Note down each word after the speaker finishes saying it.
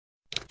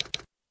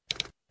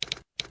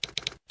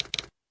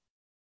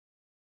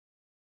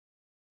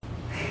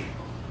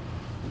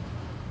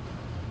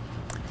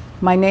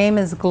My name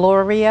is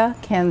Gloria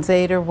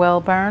Canzater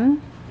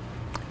Welburn.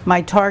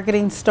 My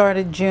targeting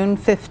started June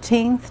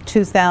 15th,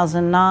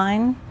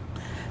 2009.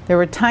 There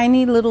were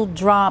tiny little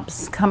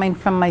drops coming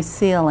from my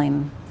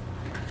ceiling.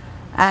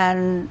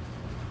 And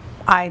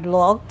I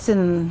looked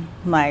and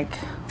I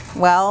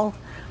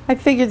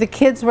figured the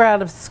kids were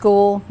out of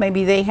school.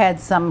 Maybe they had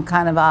some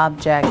kind of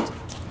object.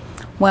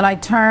 When I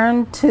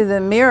turned to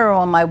the mirror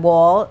on my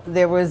wall,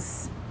 there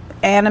was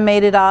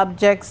animated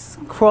objects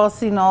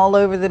crossing all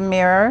over the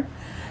mirror.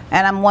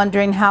 And I'm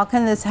wondering, how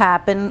can this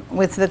happen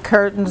with the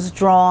curtains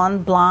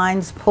drawn,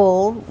 blinds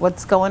pulled?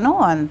 What's going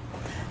on?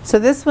 So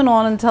this went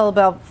on until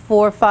about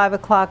 4 or 5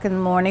 o'clock in the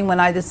morning when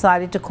I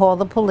decided to call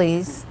the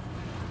police.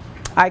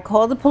 I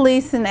called the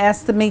police and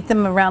asked to meet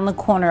them around the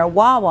corner at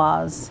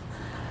Wawa's.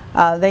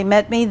 They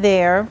met me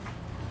there.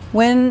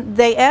 When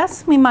they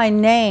asked me my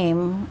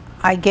name,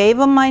 I gave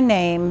him my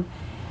name,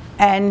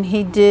 and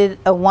he did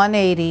a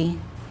 180.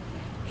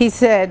 He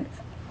said,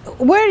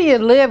 "Where do you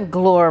live,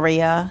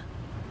 Gloria?"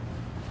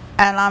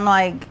 And I'm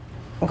like,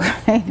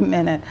 wait a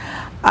minute.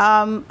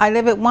 I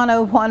live at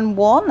 101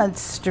 Walnut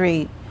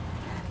Street.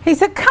 He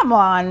said, "Come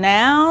on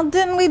now,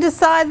 didn't we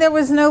decide there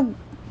was no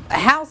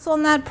house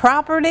on that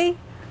property?"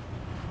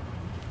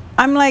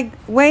 I'm like,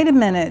 wait a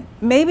minute,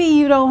 maybe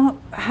you don't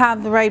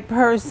have the right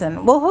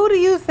person. Well, who do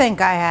you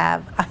think I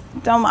have? I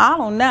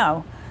don't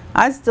know.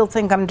 I still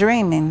think I'm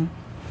dreaming.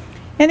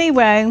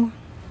 Anyway,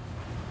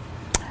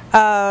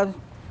 a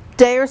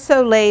day or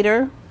so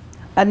later,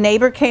 a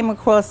neighbor came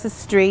across the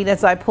street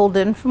as I pulled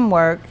in from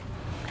work.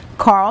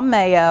 Carl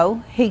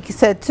Mayo, he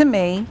said to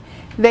me,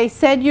 "They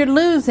said you're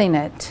losing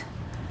it."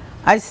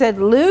 I said,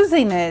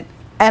 "Losing it?"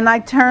 And I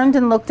turned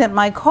and looked at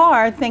my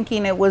car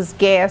thinking it was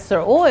gas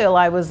or oil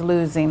I was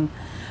losing.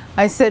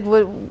 I said,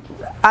 "Well,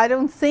 I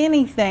don't see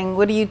anything.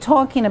 What are you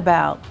talking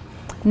about?"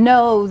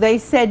 "No, they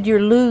said you're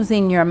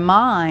losing your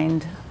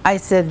mind." I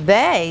said,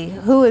 "They?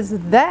 Who is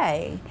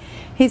they?"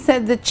 He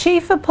said, "The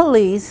chief of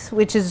police,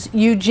 which is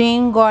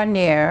Eugene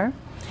Garnier,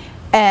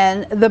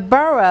 and the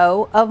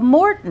borough of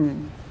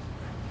Morton."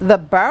 The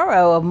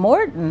borough of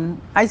Morton?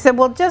 I said,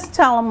 "Well, just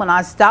tell them when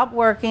I stop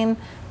working,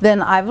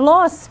 then I've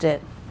lost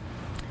it."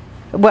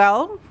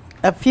 Well,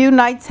 a few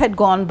nights had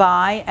gone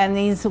by, and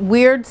these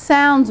weird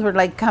sounds were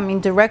like coming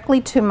directly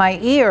to my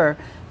ear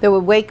that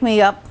would wake me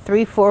up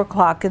 3, 4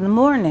 o'clock in the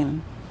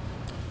morning.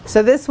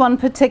 So this one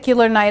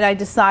particular night I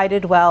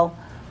decided, well,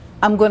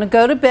 I'm going to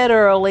go to bed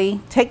early,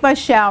 take my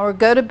shower,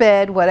 go to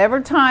bed. Whatever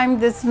time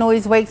this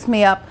noise wakes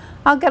me up,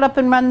 I'll get up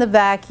and run the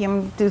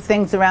vacuum, do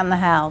things around the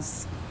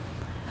house.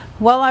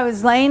 Well, I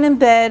was laying in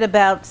bed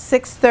about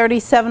 6:30,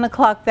 7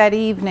 o'clock that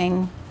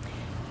evening.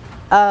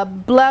 A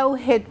blow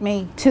hit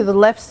me to the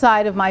left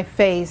side of my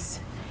face.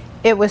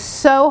 It was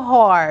so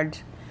hard.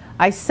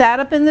 I sat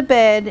up in the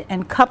bed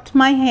and cupped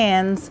my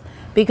hands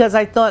because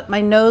I thought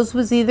my nose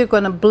was either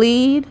going to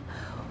bleed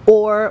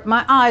or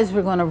my eyes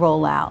were going to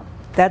roll out.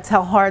 That's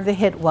how hard the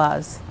hit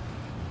was.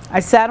 I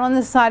sat on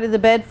the side of the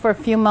bed for a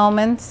few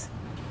moments,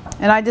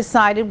 and I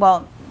decided,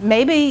 well,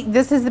 maybe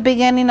this is the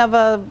beginning of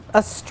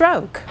a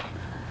stroke.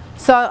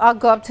 So I'll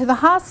go up to the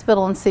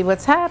hospital and see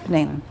what's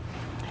happening.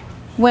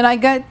 When I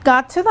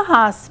got to the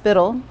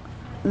hospital,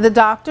 the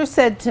doctor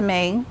said to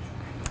me,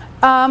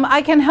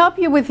 "I can help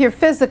you with your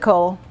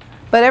physical,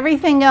 but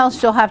everything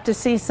else you'll have to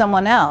see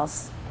someone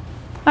else."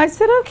 I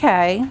said,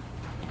 "Okay."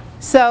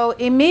 So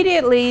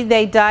immediately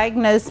they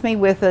diagnosed me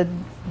with a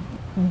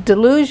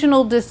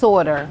delusional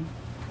disorder.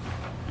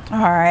 All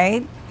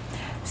right.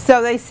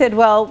 So they said,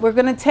 "Well, we're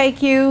going to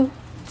take you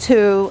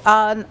to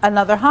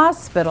another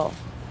hospital."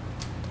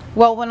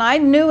 Well, when I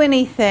knew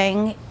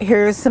anything,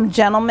 here's some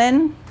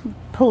gentlemen,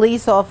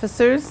 police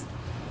officers.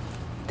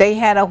 They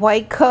had a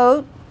white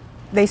coat.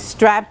 They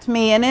strapped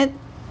me in it.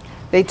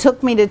 They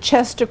took me to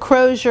Chester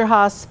Crozier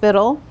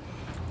Hospital.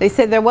 They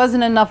said there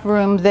wasn't enough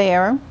room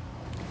there.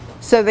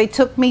 So they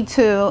took me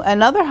to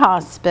another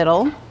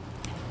hospital.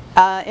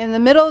 In the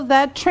middle of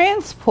that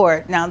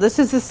transport, now this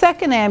is the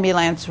second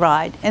ambulance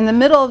ride, in the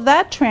middle of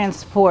that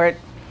transport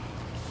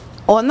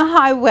on the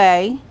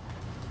highway,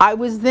 I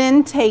was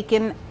then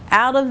taken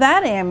out of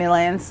that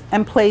ambulance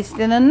and placed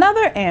in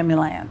another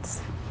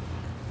ambulance.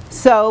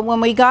 So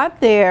when we got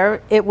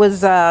there, it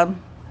was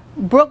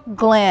Brook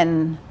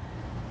Glen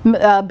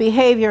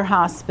Behavior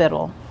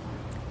Hospital.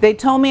 They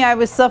told me I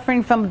was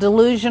suffering from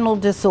delusional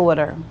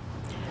disorder.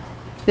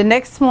 The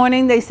next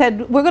morning they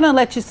said, "We're going to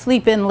let you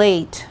sleep in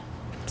late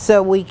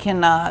so we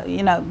can,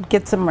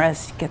 get some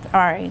rest." All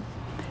right.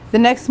 The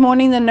next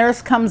morning the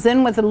nurse comes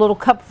in with a little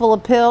cup full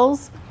of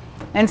pills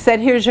and said,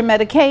 "Here's your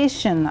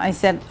medication." I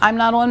said, "I'm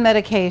not on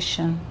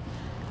medication."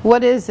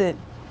 "What is it?"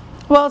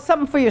 "Well, it's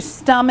something for your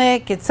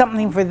stomach, it's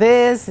something for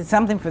this, it's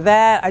something for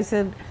that." I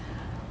said,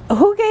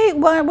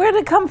 where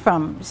did it come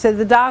from? She said,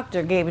 "The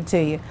doctor gave it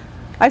to you."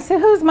 I said,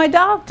 "Who's my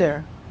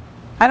doctor?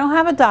 I don't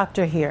have a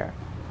doctor here."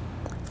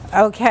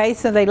 Okay,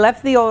 so they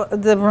left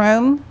the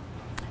room.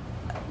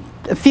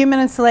 A few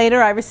minutes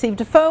later, I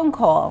received a phone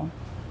call.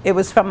 It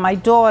was from my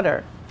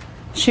daughter.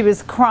 She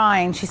was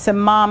crying. She said,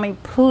 "Mommy,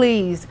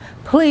 please,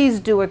 please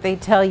do what they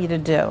tell you to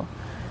do."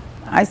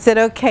 I said,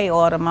 okay,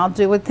 Autumn, I'll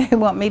do what they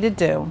want me to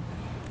do.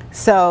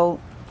 So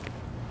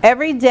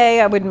every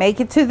day I would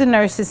make it to the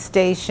nurse's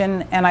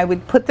station and I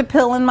would put the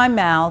pill in my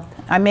mouth.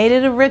 I made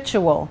it a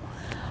ritual.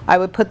 I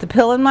would put the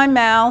pill in my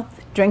mouth,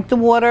 drink the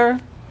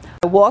water,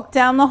 I walk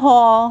down the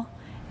hall,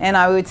 and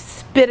I would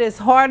spit as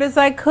hard as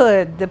I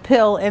could the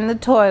pill in the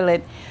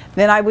toilet.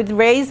 Then I would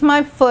raise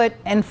my foot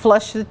and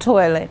flush the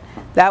toilet.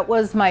 That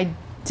was my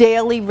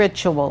daily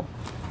ritual.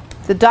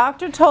 The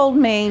doctor told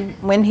me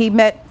when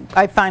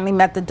I finally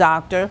met the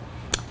doctor,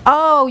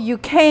 oh, you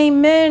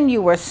came in,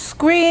 you were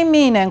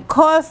screaming and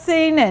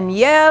cussing and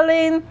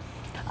yelling.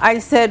 I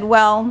said,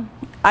 well,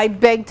 I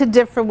beg to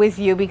differ with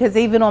you because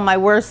even on my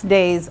worst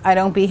days, I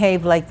don't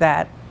behave like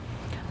that.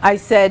 I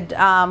said,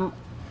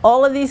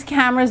 all of these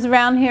cameras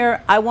around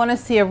here, I want to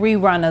see a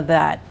rerun of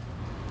that.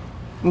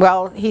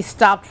 Well, he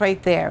stopped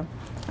right there.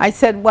 I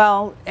said,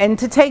 well, and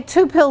to take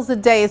 2 pills a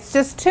day, it's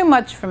just too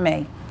much for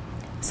me.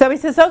 So he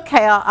says,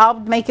 okay, I'll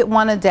make it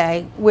 1 a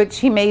day, which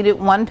he made it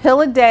 1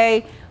 pill a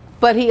day,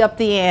 but he upped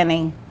the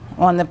ante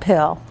on the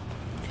pill.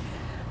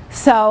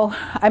 So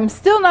I'm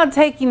still not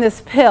taking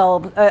this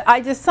pill. I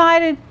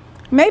decided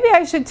maybe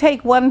I should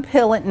take 1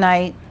 pill at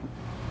night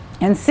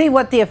and see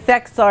what the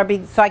effects are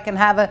so I can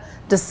have a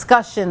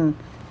discussion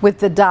with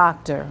the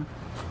doctor.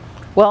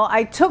 Well,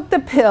 I took the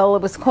pill.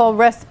 It was called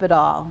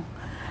Respidol.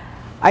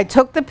 I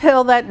took the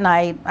pill that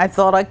night. I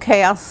thought,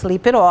 okay, I'll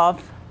sleep it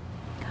off.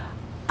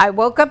 I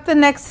woke up the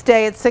next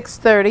day at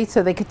 6:30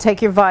 so they could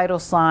take your vital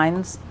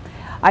signs.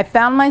 I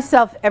found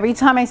myself, every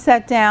time I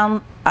sat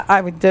down,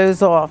 I would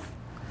doze off.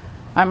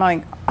 I'm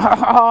like,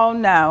 oh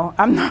no,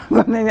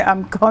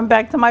 I'm going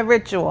back to my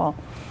ritual.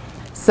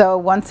 So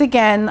once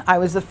again, I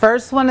was the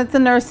first one at the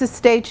nurse's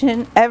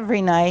station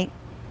every night,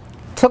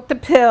 took the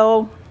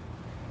pill,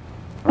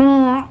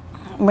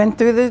 went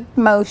through the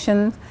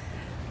motions,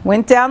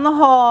 went down the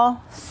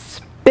hall,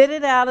 spit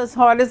it out as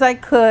hard as I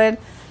could,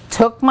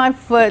 took my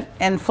foot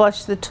and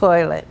flushed the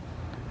toilet.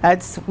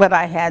 That's what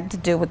I had to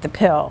do with the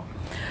pill.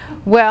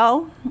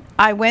 Well,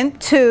 I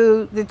went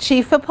to the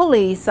chief of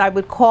police. I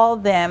would call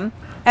them,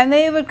 and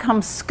they would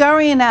come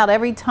scurrying out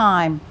every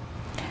time.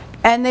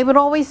 And they would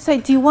always say,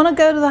 do you want to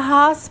go to the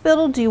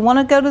hospital? Do you want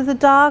to go to the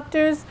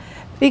doctors?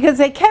 Because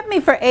they kept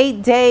me for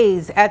 8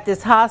 days at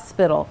this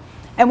hospital.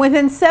 And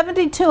within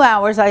 72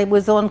 hours, I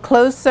was on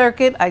closed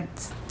circuit. I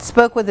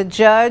spoke with a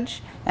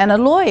judge and a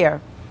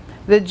lawyer.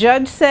 The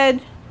judge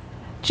said,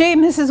 gee,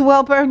 Mrs.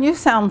 Welburn, you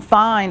sound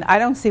fine. I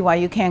don't see why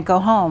you can't go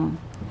home.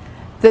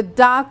 The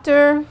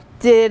doctor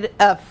did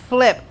a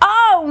flip.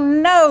 Oh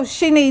no,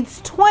 she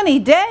needs 20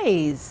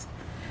 days.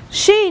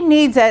 She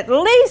needs at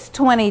least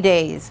 20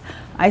 days.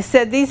 I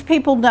said, these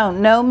people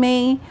don't know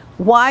me.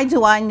 Why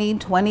do I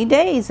need 20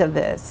 days of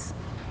this?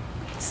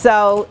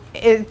 So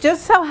it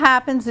just so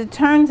happens, it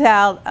turns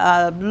out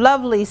a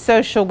lovely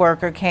social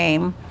worker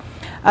came,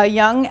 a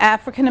young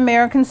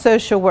African-American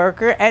social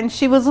worker, and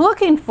she was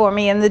looking for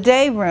me in the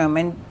day room,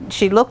 and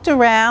she looked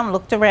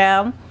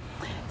around.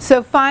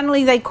 So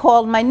finally they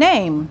called my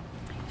name.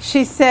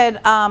 She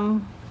said,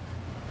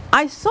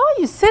 I saw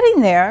you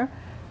sitting there,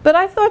 but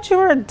I thought you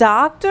were a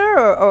doctor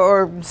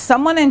or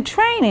someone in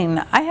training.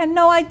 I had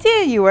no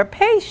idea you were a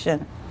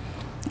patient.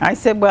 I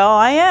said, well,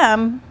 I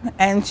am.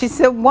 And she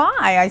said,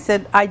 why? I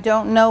said, I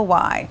don't know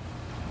why.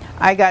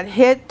 I got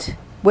hit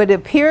what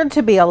appeared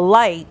to be a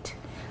light,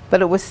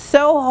 but it was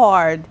so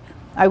hard.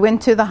 I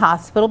went to the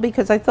hospital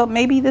because I thought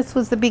maybe this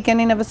was the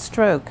beginning of a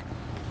stroke.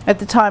 At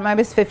the time, I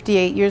was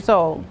 58 years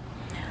old.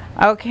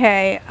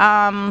 Okay,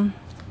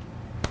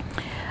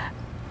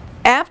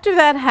 after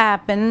that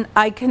happened,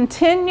 I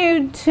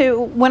continued to,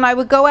 when I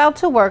would go out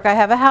to work, I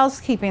have a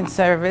housekeeping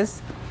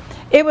service.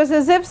 It was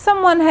as if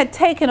someone had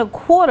taken a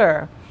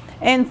quarter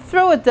and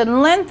threw it the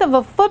length of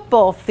a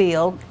football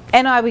field,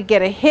 and I would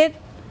get a hit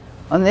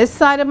on this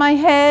side of my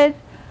head,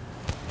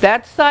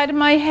 that side of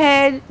my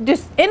head,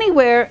 just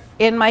anywhere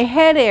in my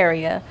head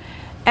area.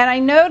 And I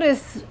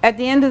noticed at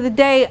the end of the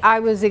day, I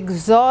was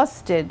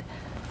exhausted.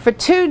 For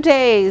 2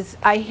 days,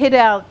 I hid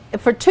out,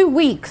 for 2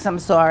 weeks, I'm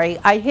sorry,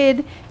 I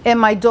hid in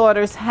my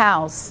daughter's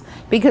house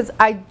because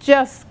I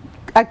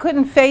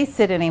couldn't face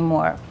it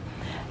anymore.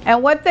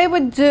 And what they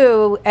would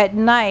do at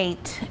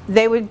night,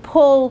 they would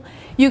pull,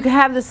 you could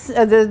have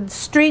the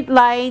street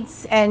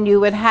lights and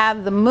you would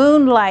have the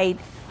moonlight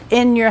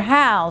in your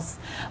house,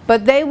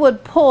 but they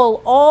would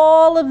pull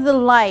all of the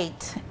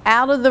light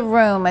out of the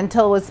room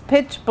until it was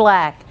pitch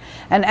black.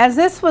 And as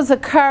this was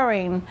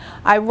occurring,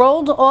 I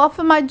rolled off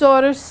of my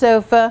daughter's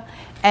sofa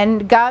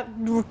and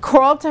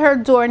crawled to her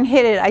door and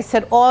hid it. I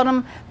said,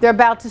 Autumn, they're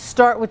about to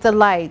start with the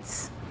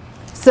lights.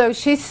 So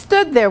she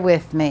stood there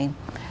with me.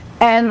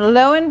 And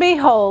lo and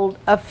behold,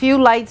 a few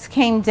lights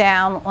came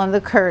down on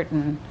the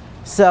curtain.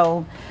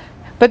 So,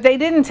 but they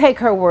didn't take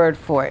her word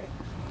for it.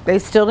 They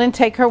still didn't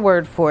take her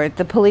word for it.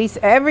 The police,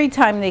 every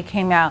time they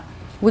came out,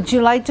 would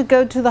you like to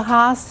go to the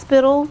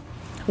hospital?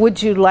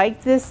 Would you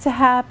like this to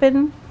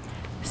happen?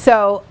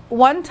 So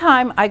one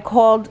time I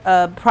called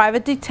a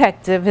private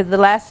detective. The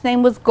last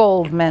name was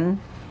Goldman,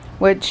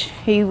 which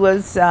he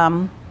was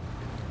a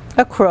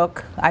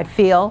crook, I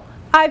feel.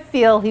 I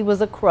feel he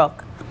was a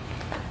crook.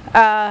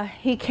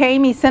 He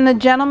came, he sent a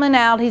gentleman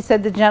out. He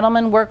said the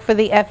gentleman worked for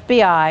the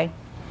FBI.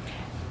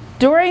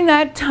 During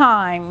that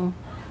time,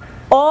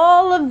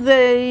 all of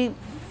the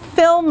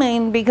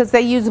filming, because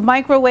they use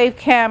microwave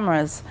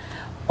cameras,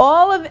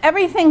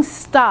 everything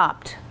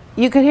stopped.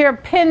 You could hear a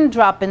pin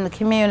drop in the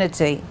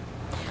community.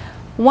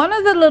 One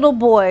of the little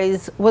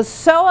boys was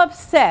so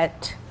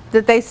upset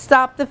that they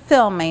stopped the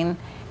filming.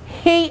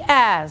 He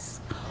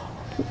asked,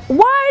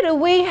 "Why do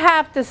we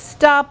have to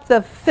stop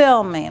the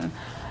filming?"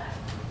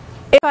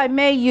 If I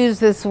may use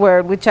this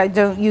word, which I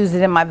don't use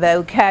it in my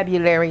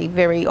vocabulary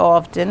very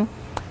often,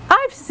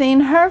 I've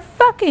seen her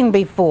fucking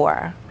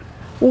before.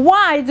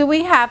 Why do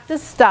we have to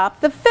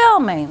stop the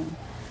filming?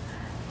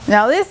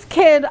 Now this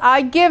kid,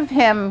 I give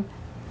him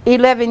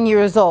 11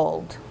 years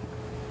old,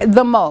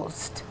 the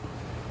most.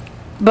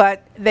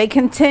 But they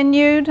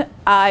continued.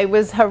 I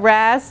was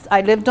harassed. I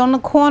lived on the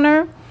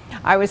corner.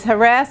 I was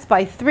harassed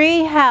by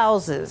 3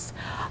 houses.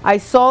 I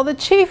saw the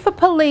chief of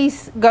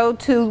police go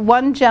to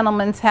one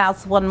gentleman's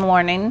house one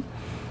morning,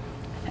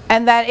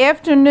 and that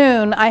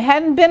afternoon, I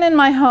hadn't been in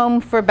my home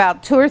for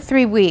about 2 or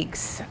 3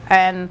 weeks,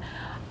 and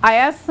I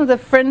asked the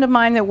friend of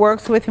mine that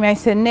works with me, I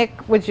said,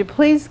 "Nick, would you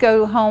please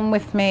go home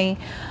with me?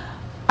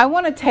 I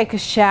want to take a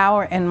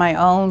shower in my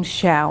own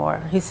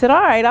shower." He said,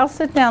 "All right, I'll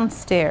sit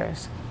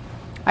downstairs."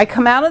 I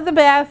come out of the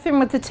bathroom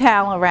with the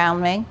towel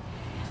around me,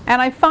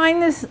 and I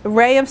find this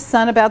ray of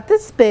sun about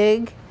this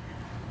big,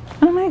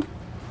 and I'm like,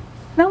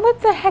 now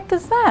what the heck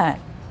is that?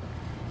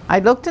 I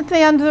looked at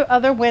the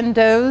other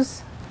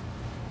windows,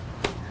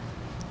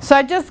 so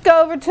I just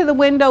go over to the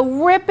window,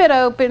 rip it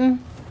open.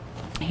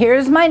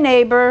 Here's my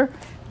neighbor,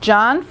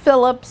 John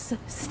Phillips,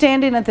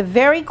 standing at the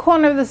very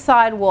corner of the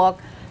sidewalk,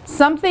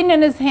 something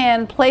in his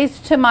hand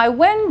placed to my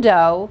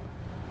window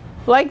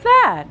like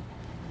that.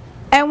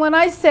 And when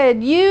I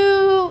said,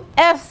 "You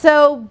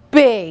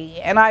SOB,"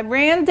 and I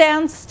ran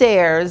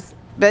downstairs,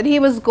 but he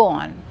was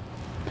gone.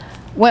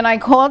 When I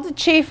called the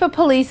chief of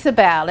police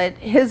about it,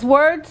 his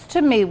words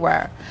to me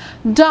were,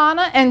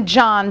 "Donna and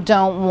John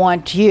don't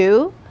want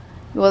you."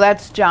 Well,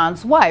 that's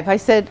John's wife. I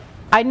said,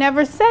 "I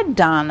never said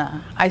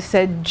Donna. I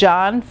said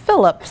John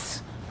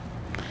Phillips."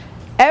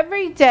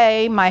 Every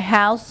day my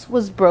house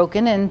was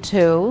broken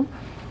into.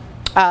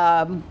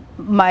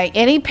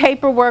 Any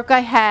paperwork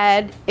I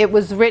had, it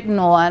was written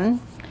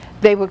on.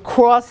 They would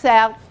cross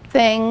out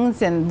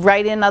things and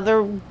write in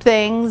other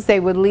things. They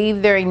would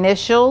leave their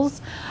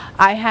initials.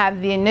 I have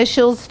the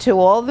initials to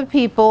all the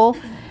people.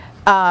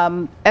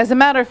 As a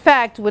matter of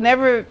fact,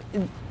 whenever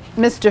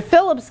Mr.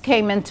 Phillips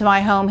came into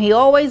my home, he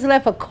always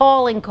left a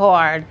calling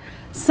card,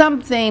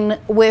 something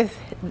with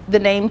the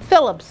name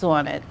Phillips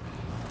on it.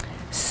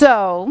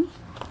 So,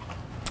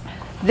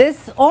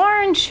 this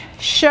orange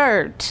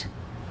shirt,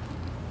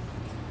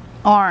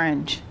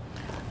 orange,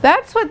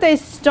 that's what they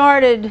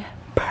started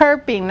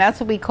perping. That's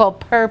what we call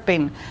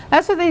perping.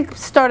 That's what they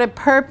started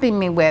perping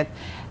me with.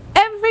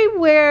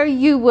 Everywhere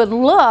you would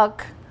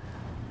look,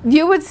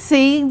 you would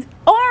see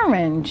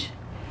orange.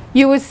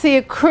 You would see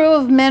a crew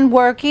of men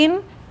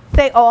working.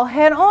 They all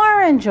had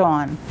orange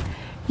on.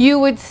 You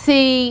would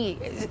see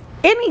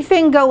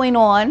anything going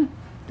on.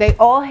 They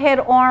all had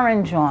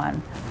orange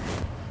on.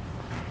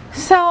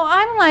 So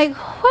I'm like,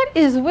 what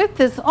is with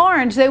this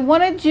orange? They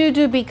wanted you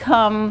to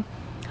become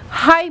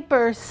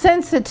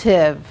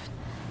hypersensitive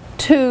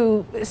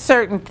to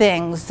certain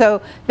things.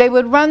 So they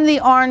would run the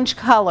orange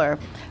color.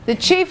 The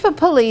chief of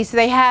police,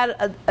 they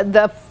had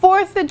the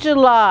 4th of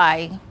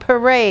July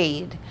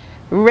parade,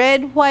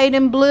 red, white,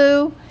 and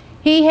blue.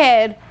 He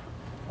had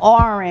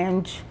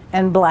orange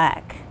and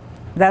black.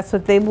 That's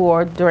what they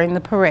wore during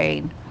the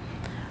parade.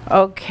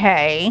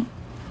 Okay.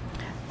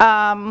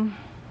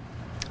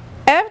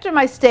 After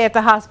my stay at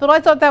the hospital, I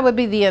thought that would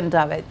be the end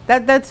of it.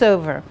 That's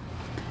over.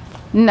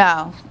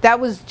 No, that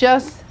was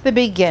just the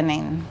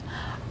beginning.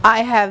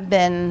 I have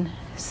been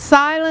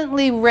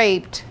silently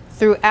raped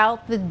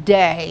throughout the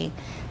day,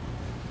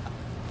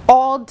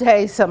 all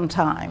day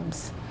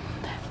sometimes.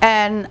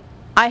 And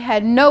I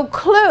had no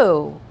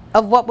clue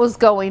of what was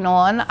going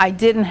on. I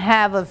didn't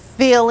have a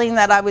feeling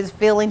that I was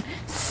feeling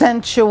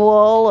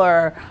sensual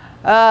or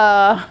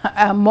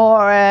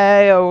amore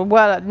or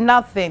what,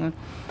 nothing.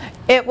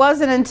 It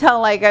wasn't until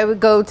like I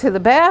would go to the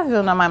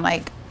bathroom and I'm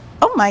like,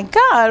 oh my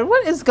God,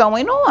 what is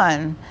going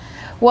on?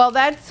 Well,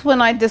 that's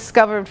when I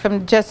discovered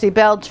from Jesse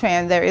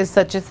Beltran there is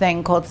such a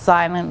thing called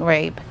silent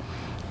rape.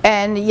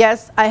 And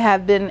yes, I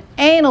have been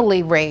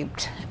anally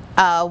raped.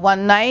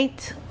 One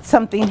night,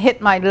 something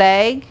hit my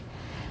leg,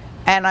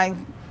 and I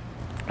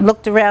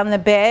looked around the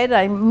bed,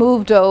 I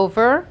moved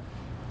over,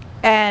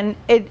 and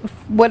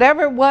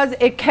whatever it was,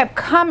 it kept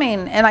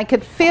coming, and I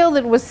could feel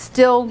that it was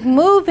still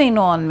moving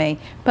on me,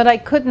 but I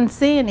couldn't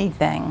see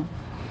anything.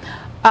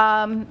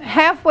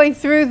 Halfway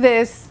through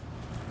this,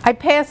 I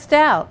passed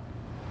out.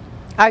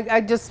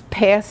 I just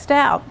passed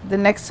out. The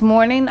next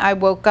morning, I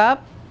woke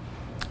up,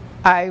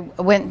 I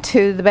went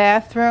to the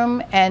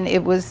bathroom, and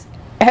it was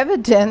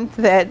evident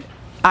that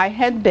I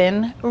had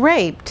been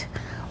raped.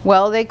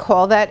 Well, they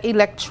call that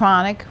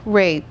electronic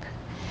rape.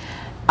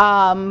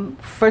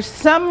 For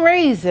some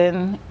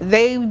reason,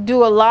 they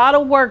do a lot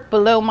of work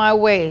below my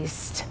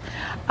waist.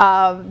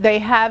 They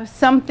have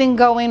something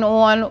going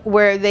on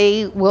where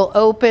they will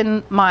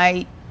open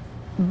my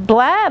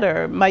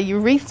bladder, my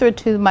urethra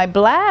to my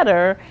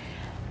bladder,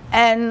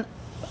 and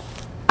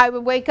I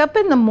would wake up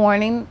in the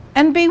morning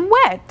and be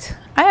wet.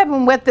 I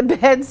haven't wet the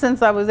bed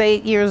since I was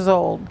 8 years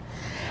old.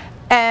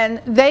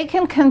 And they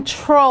can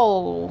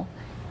control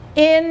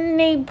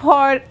any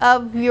part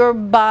of your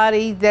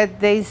body that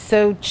they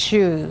so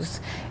choose.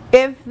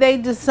 If they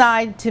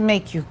decide to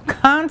make you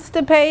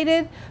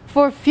constipated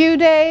for a few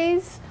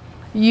days,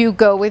 you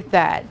go with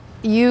that.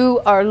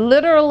 You are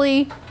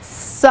literally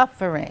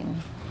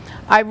suffering.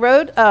 I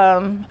wrote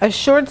a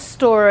short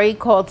story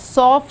called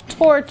Soft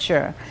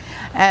Torture.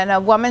 And a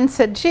woman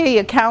said, gee,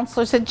 a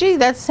counselor said, gee,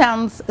 that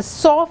sounds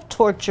soft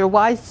torture.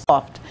 Why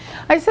soft?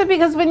 I said,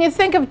 because when you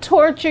think of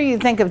torture, you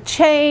think of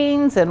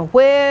chains and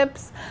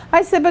whips.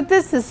 I said, but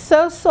this is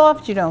so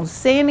soft, you don't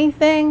see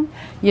anything,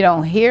 you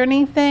don't hear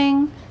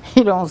anything,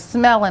 you don't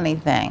smell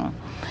anything,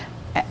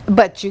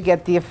 but you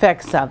get the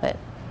effects of it.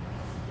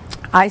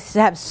 I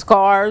have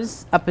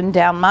scars up and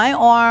down my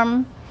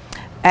arm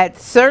at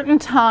certain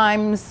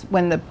times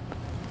when the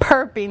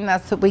perping,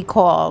 that's what we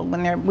call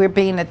when we're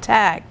being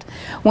attacked.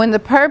 When the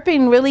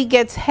perping really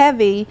gets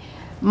heavy,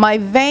 my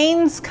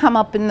veins come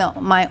up in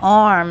my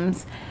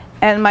arms,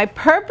 and my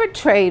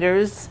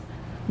perpetrators,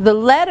 the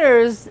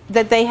letters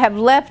that they have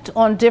left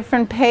on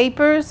different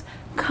papers,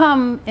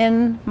 come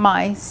in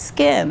my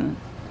skin.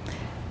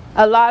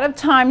 A lot of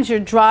times you're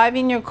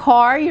driving your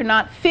car, you're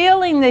not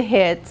feeling the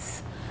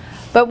hits,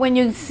 but when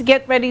you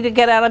get ready to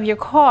get out of your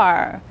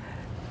car,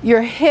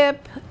 your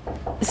hip,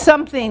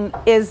 something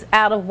is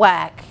out of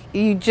whack.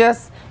 You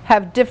just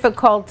have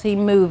difficulty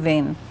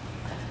moving.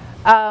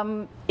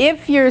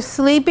 If you're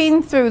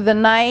sleeping through the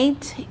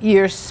night,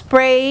 you're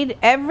sprayed.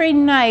 Every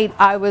night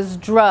I was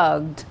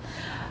drugged.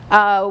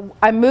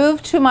 I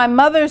moved to my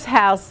mother's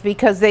house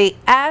because they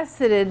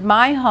acided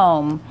my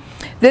home.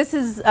 This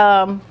is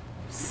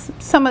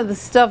some of the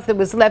stuff that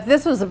was left.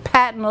 This was a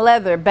patent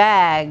leather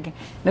bag.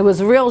 It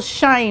was real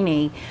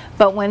shiny,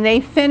 but when they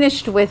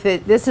finished with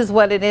it, this is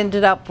what it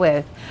ended up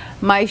with.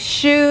 My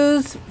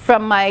shoes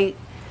from my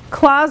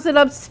closet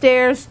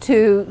upstairs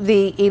to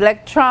the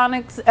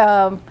electronics,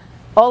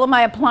 all of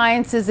my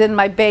appliances in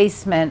my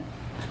basement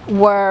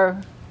were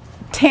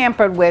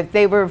tampered with.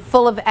 They were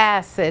full of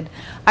acid.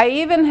 I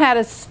even had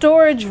a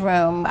storage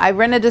room. I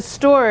rented a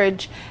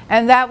storage,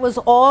 and that was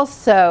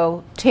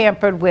also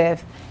tampered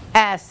with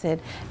acid.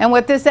 And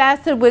what this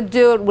acid would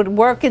do, it would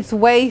work its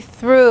way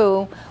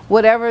through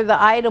whatever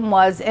the item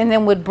was and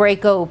then would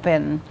break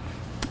open.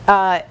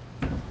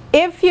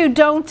 If you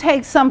don't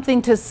take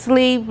something to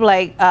sleep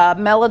like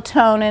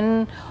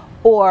melatonin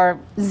or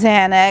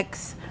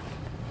Xanax,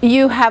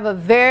 you have a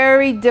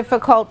very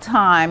difficult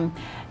time.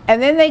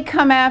 And then they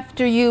come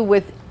after you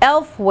with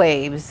ELF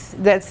waves.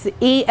 That's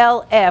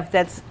ELF,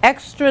 that's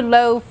extra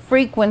low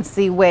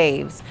frequency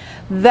waves.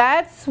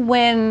 That's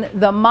when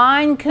the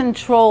mind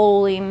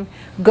controlling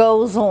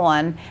goes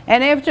on.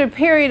 And after a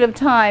period of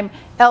time,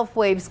 ELF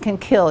waves can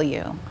kill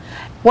you.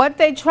 What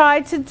they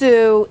try to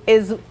do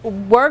is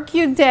work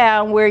you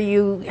down where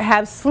you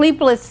have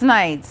sleepless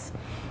nights.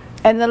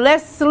 And the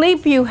less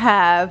sleep you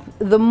have,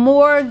 the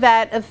more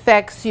that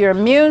affects your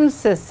immune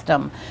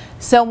system.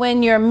 So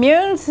when your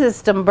immune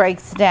system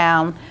breaks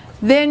down,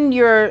 then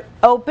you're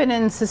open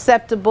and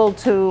susceptible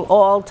to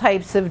all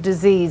types of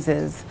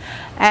diseases.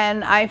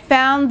 And I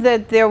found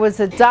that there was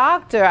a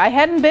doctor. I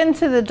hadn't been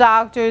to the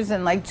doctors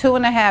in like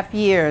 2.5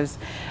 years.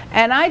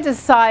 And I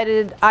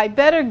decided I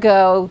better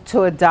go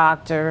to a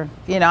doctor.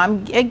 You know,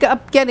 I'm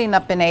getting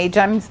up in age.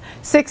 I'm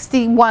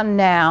 61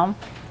 now.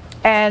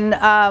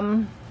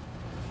 And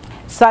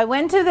so I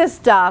went to this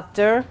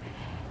doctor,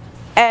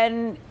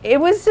 and it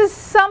was just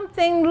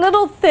something,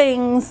 little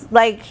things,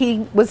 like he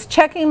was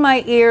checking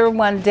my ear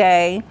one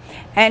day,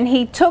 and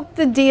he took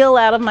the deal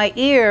out of my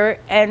ear,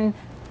 and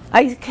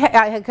I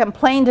had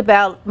complained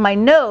about my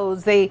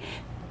nose. They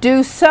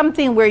do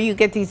something where you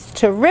get these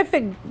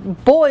terrific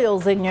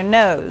boils in your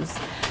nose.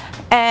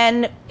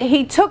 And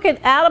he took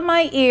it out of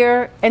my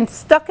ear and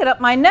stuck it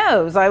up my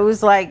nose. I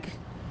was like,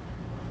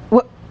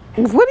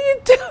 what are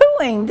you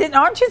doing?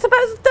 Aren't you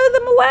supposed to throw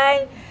them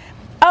away?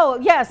 Oh,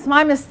 yes,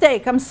 my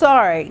mistake. I'm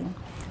sorry.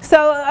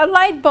 So a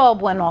light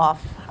bulb went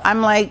off.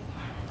 I'm like,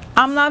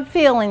 I'm not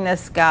feeling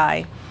this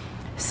guy.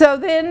 So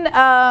then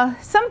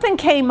something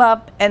came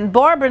up, and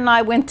Barbara and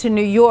I went to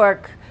New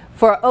York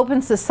for an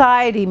open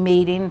society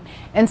meeting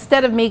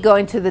instead of me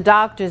going to the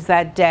doctors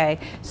that day.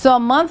 So a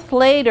month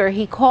later,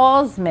 he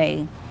calls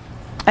me,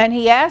 and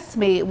he asked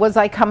me, was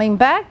I coming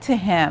back to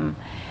him?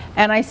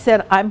 And I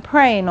said, I'm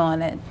praying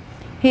on it.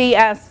 He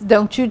asked,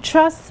 don't you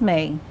trust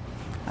me?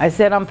 I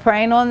said, I'm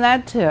praying on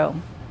that too.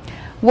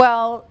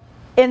 Well,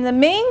 in the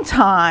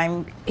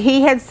meantime,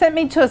 he had sent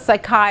me to a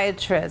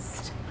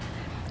psychiatrist.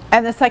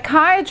 And the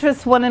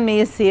psychiatrist wanted me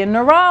to see a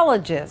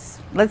neurologist.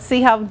 Let's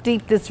see how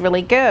deep this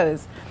really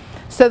goes.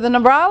 So the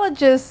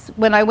neurologist,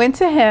 when I went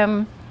to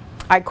him,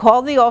 I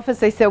called the office.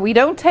 They said, we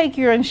don't take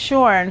your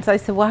insurance. I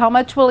said, well, how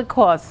much will it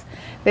cost?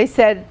 They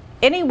said,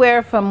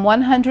 anywhere from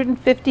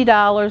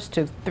 $150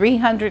 to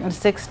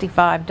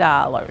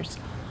 $365.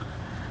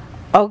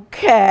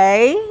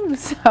 Okay,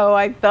 so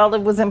I felt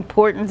it was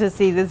important to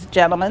see this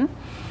gentleman.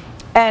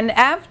 And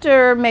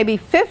after maybe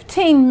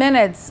 15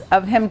 minutes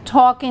of him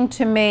talking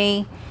to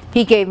me,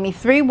 he gave me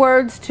 3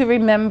 words to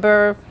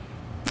remember.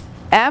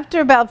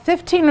 After about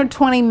 15 or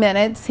 20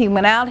 minutes, he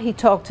went out, he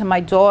talked to my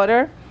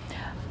daughter.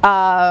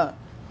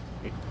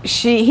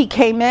 He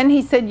came in,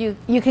 he said,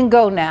 you can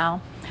go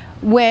now.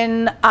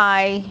 When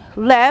I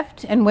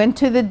left and went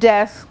to the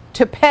desk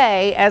to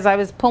pay, as I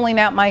was pulling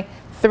out my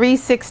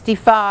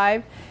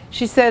 $365,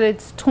 she said,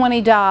 it's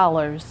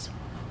 $20.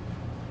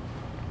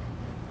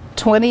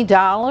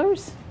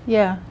 $20?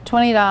 Yeah,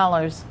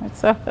 $20.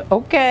 So,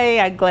 okay,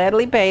 I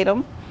gladly paid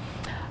him.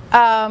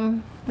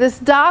 This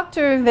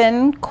doctor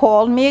then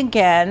called me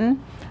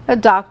again,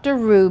 Dr.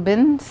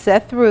 Rubin,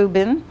 Seth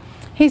Rubin.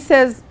 He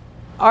says,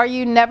 are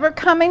you never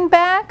coming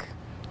back?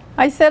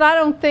 I said, I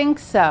don't think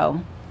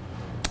so.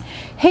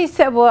 He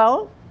said,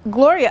 well,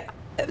 Gloria,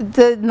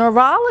 the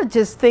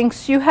neurologist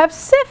thinks you have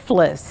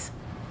syphilis.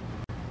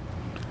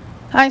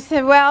 I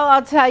said, well,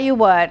 I'll tell you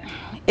what,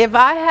 if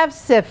I have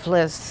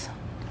syphilis,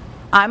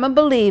 I'm a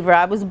believer.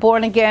 I was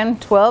born again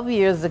 12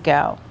 years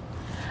ago.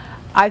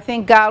 I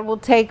think God will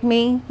take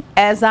me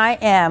as I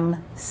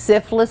am,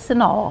 syphilis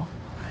and all.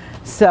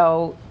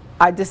 So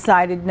I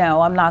decided,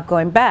 no, I'm not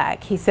going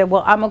back. He said,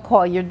 well, I'm going to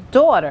call your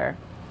daughter.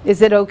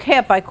 Is it okay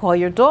if I call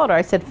your daughter?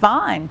 I said,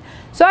 fine.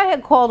 So I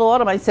had called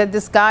Autumn. I said,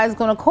 this guy's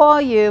going to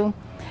call you.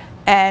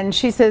 And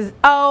she says,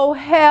 oh,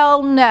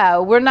 hell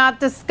no, we're not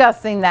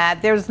discussing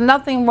that. There's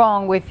nothing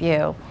wrong with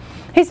you.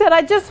 He said,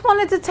 I just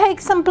wanted to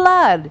take some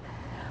blood.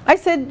 I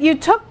said, you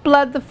took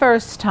blood the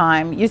first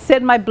time. You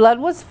said my blood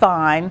was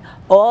fine.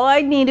 All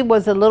I needed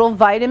was a little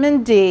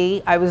vitamin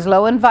D. I was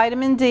low in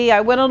vitamin D.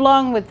 I went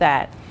along with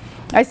that.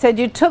 I said,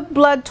 you took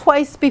blood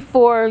twice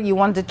before. You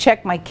wanted to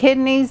check my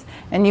kidneys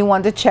and you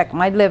wanted to check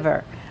my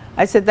liver.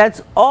 I said,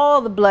 that's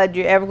all the blood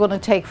you're ever going to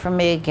take from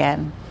me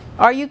again.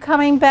 Are you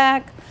coming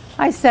back?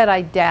 I said,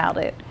 I doubt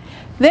it.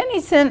 Then he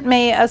sent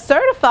me a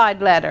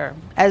certified letter,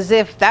 as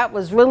if that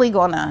was really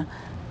gonna,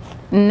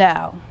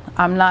 no,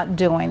 I'm not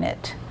doing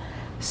it.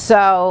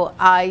 So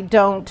I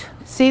don't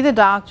see the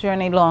doctor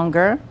any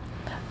longer.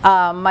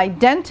 My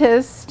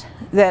dentist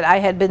that I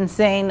had been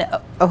seeing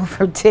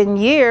over 10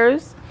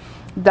 years,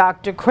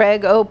 Dr.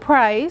 Craig O.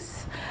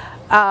 Price,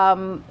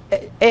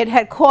 it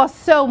had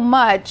cost so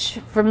much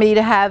for me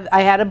to have,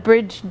 I had a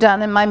bridge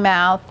done in my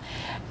mouth,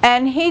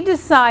 and he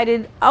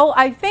decided, oh,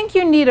 I think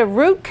you need a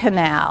root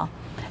canal.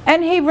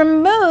 And he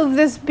removed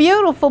this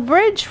beautiful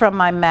bridge from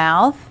my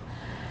mouth.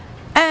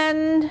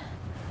 And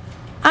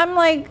I'm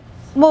like,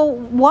 well,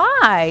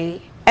 why?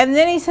 And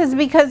then he says,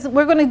 because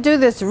we're going to do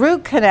this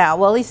root canal.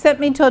 Well, he sent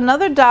me to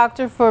another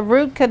doctor for a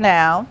root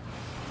canal.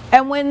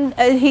 And when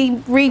he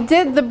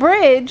redid the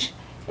bridge,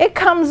 it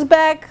comes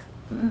back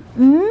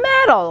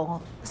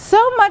metal,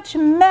 so much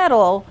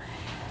metal.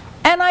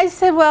 And I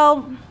said,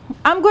 well,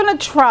 I'm going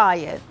to try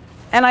it.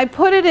 And I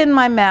put it in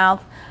my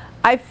mouth.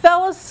 I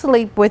fell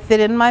asleep with it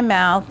in my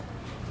mouth.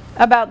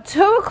 About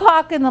 2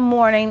 o'clock in the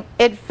morning,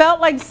 it felt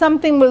like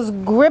something was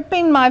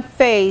gripping my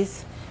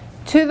face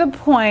to the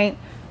point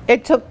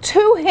it took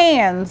 2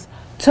 hands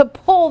to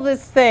pull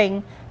this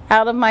thing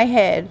out of my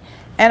head.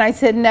 And I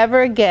said,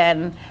 never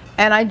again.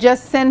 And I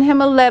just sent him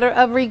a letter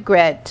of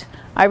regret.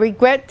 I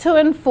regret to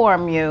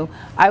inform you,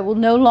 I will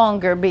no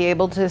longer be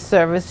able to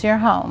service your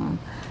home.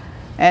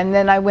 And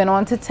then I went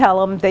on to tell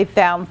them they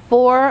found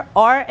 4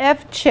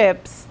 RF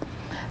chips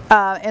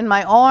in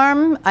my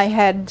arm. I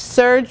had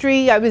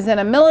surgery. I was in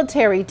a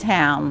military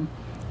town,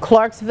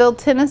 Clarksville,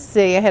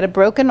 Tennessee. I had a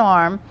broken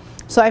arm.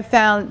 So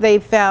they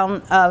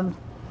found a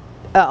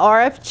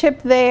RF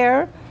chip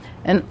there,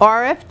 an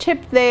RF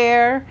chip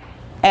there,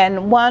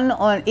 and 1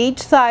 on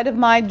each side of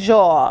my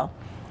jaw.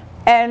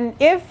 And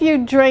if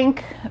you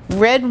drink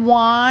red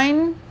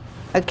wine,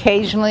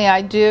 occasionally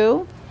I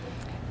do,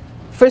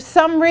 for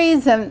some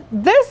reason,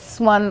 this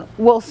one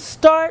will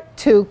start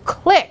to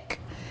click.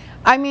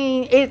 I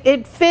mean,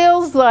 it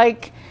feels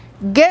like,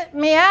 get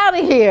me out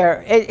of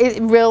here.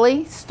 It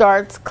really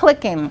starts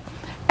clicking.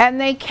 And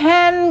they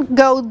can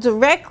go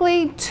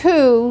directly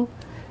to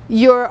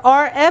your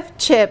RF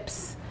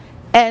chips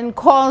and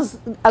cause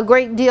a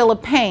great deal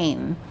of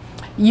pain.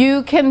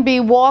 You can be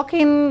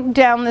walking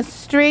down the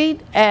street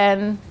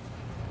and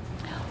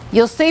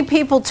you'll see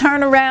people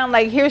turn around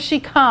like, here she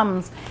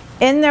comes.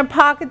 In their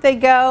pocket they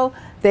go.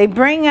 They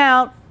bring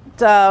out,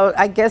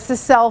 I guess, a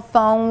cell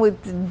phone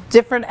with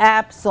different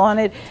apps on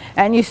it,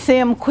 and you see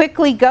them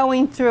quickly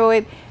going through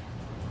it,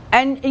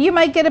 and you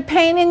might get a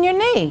pain in your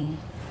knee.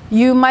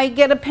 You might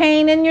get a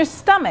pain in your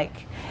stomach.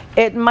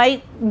 It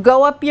might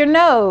go up your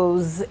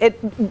nose.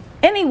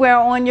 Anywhere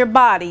on your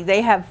body,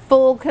 they have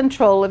full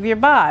control of your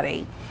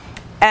body.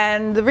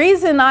 And the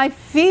reason I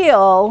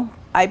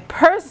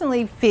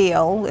personally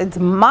feel, it's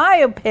my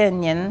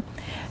opinion,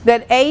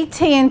 that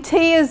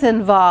AT&T is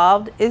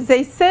involved is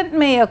they sent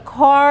me a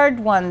card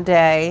one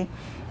day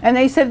And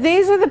they said,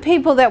 these are the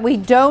people that we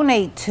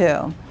donate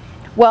to.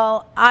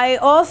 Well, I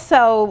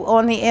also,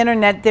 on the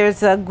internet,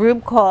 there's a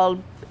group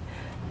called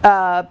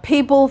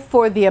People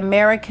for the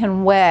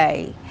American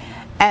Way.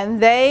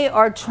 And they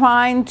are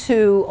trying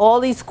to, all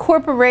these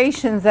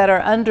corporations that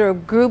are under a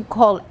group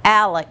called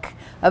ALEC,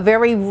 a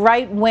very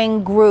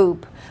right-wing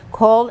group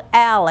called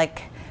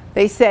ALEC.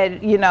 They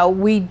said, you know,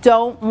 we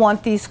don't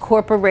want these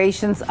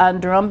corporations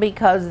under them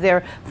because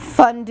they're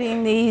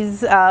funding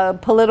these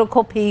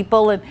political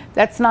people, and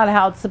that's not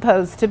how it's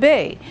supposed to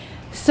be.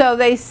 So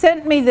they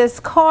sent me this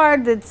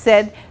card that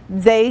said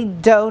they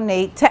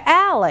donate to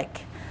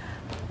ALEC.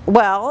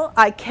 Well,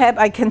 I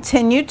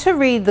continued to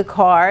read the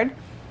card,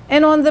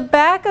 and on the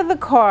back of the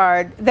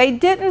card, they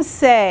didn't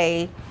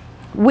say,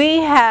 we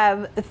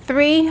have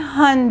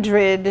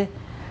 300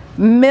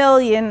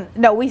 million,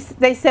 no,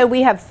 they said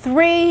we have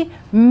 3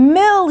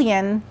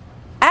 million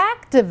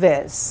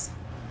activists.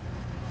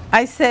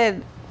 I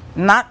said,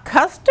 not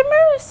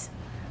customers?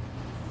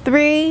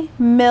 3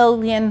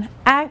 million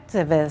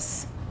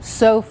activists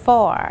so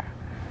far.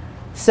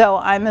 So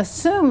I'm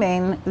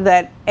assuming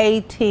that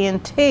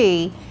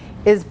AT&T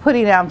is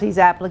putting out these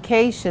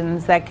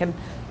applications that can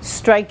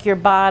strike your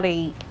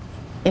body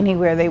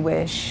anywhere they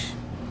wish.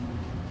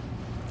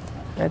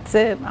 That's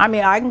it. I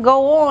mean, I can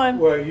go on.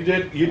 Well, you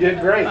did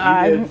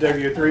great. You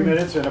did your 3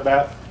 minutes in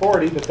about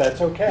 40, but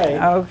that's okay.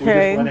 Okay. We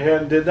just went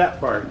ahead and did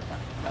that part.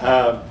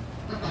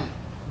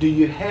 Do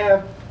you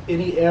have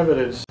any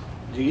evidence?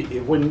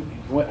 When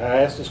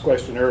I asked this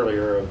question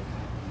earlier of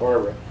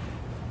Barbara,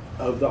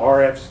 of the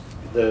RFs,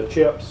 the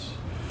chips?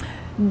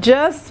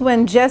 Just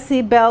when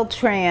Jesse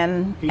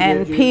Beltran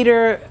and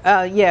Peter,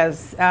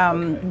 yes,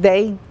 okay.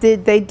 they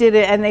did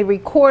it, and they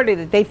recorded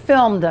it. They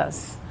filmed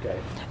us. Okay.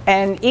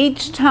 And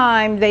each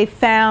time they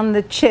found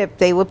the chip,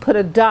 they would put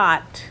a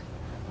dot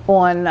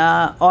on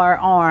our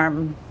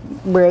arm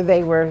where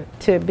they were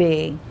to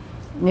be,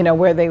 you know,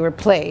 where they were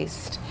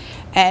placed.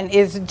 And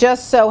it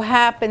just so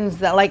happens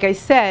that, like I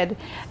said,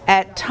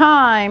 at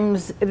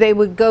times they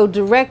would go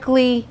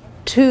directly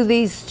to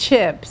these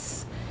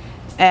chips.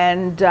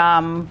 And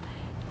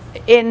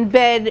in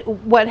bed,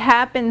 what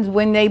happens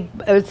when they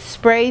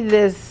spray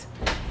this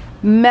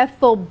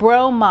methyl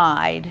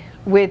bromide,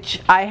 which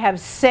I have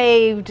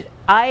saved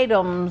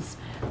items,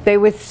 they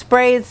would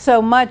spray it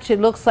so much it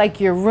looks like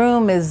your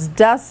room is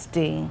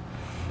dusty.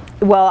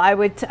 Well,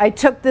 I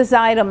took this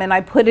item and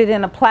I put it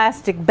in a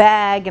plastic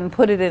bag and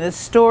put it in a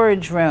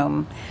storage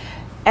room.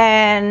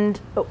 And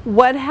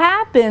what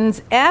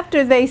happens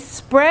after they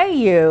spray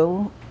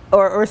you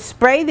or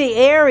spray the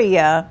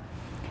area,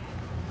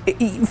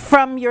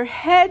 from your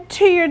head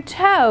to your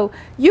toe,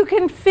 you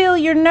can feel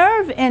your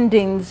nerve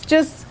endings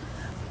just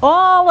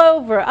all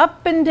over,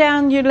 up and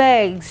down your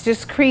legs,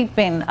 just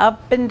creeping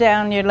up and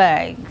down your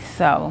legs.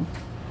 So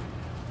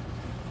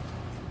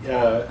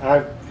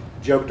I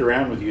joked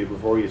around with you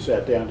before you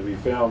sat down to be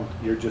filmed.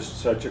 You're just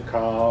such a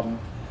calm,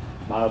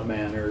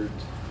 mild-mannered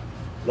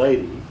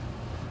lady.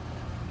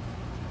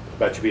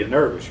 About you being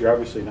nervous. You're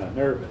obviously not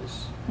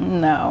nervous.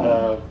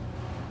 No.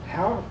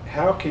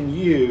 How can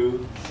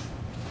you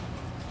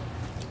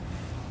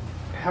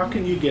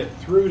get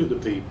through to the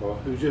people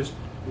who just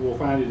will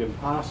find it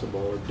impossible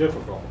or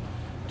difficult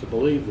to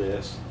believe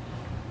this?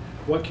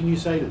 What can you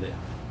say to them?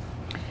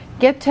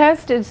 Get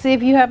tested, see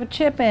if you have a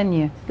chip in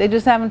you. They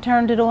just haven't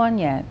turned it on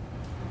yet.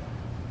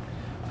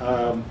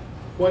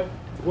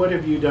 What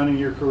have you done in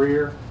your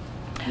career?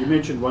 You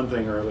mentioned one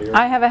thing earlier.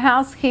 I have a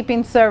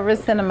housekeeping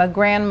service and I'm a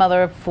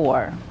grandmother of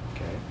 4.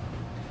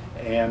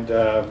 Okay.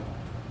 And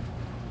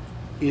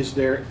is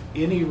there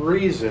any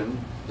reason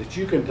that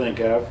you can think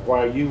of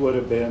why you would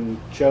have been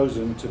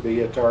chosen to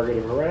be a target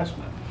of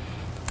harassment?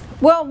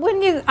 Well,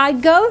 I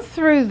go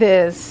through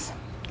this,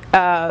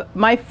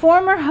 my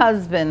former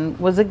husband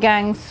was a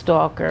gang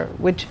stalker,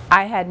 which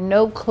I had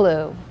no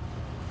clue,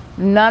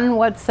 none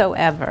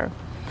whatsoever.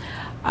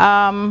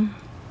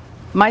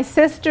 My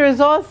sister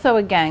is also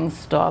a gang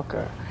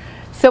stalker.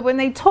 So when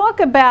they talk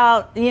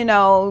about, you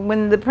know,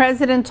 when the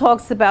president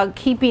talks about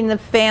keeping the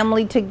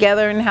family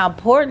together and how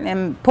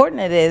important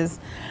it is,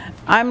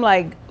 I'm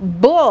like,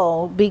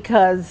 bull,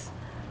 because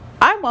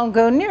I won't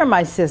go near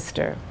my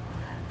sister.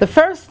 The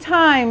first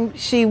time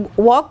she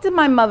walked in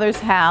my mother's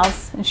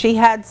house, and she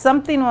had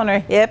something on her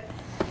hip,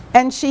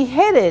 and she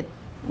hid it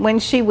when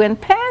she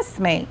went past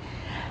me.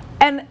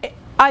 And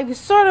I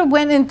sort of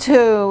went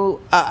into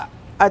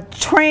a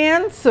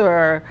trance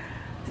or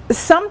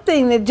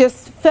something that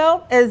just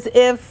felt as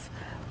if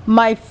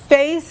my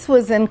face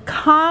was in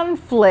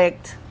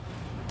conflict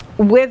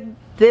with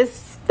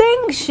this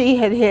thing she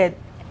had hit.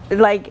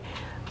 Like,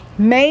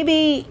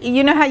 maybe,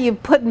 you know how you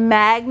put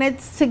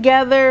magnets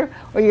together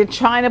or you're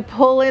trying to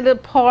pull it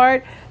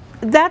apart?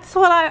 That's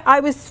what I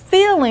was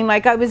feeling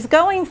like I was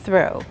going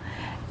through.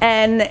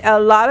 And a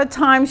lot of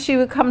times she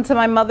would come to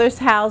my mother's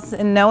house,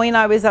 and knowing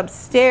I was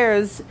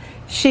upstairs,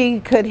 she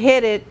could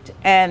hit it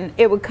and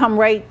it would come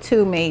right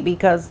to me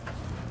because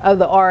of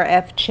the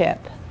RF chip.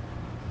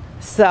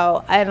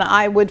 So, and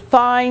I would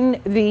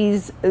find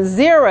these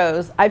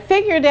zeros. I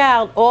figured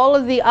out all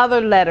of the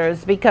other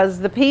letters because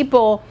the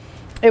people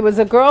It was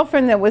a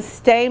girlfriend that was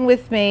staying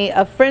with me,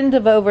 a friend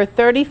of over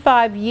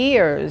 35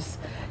 years.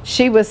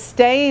 She was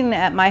staying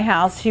at my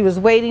house. She was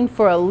waiting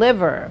for a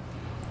liver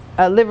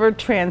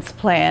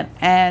transplant.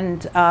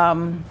 And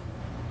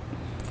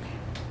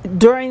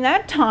during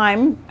that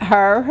time,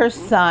 her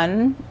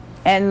son,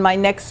 and my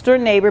next door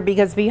neighbor,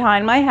 because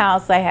behind my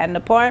house I had an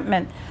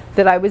apartment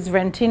that I was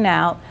renting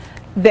out,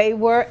 they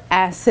were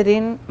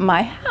aciding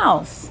my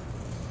house.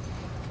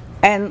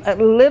 And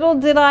little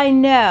did I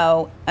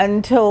know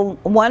until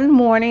one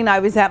morning I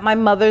was at my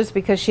mother's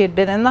because she had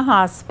been in the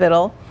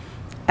hospital,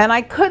 and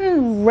I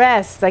couldn't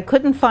rest. I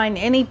couldn't find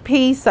any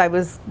peace. I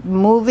was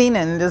moving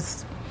and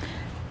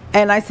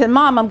I said,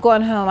 Mom, I'm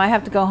going home. I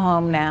have to go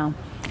home now.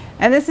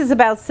 And this is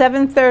about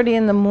 7:30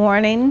 in the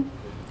morning,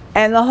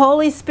 and the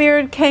Holy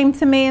Spirit came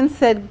to me and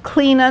said,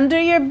 clean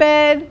under your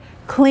bed,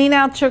 clean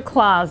out your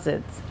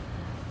closets.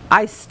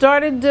 I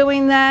started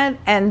doing that,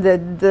 and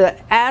the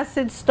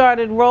acid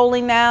started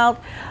rolling out.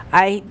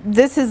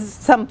 This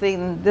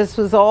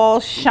was all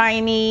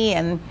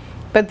shiny,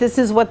 but this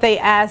is what they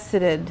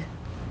acided.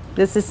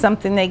 This is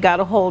something they got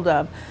a hold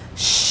of.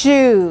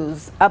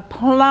 Shoes,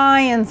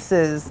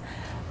 appliances,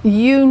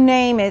 you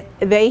name it,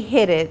 they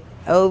hit it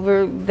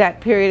over that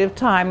period of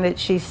time that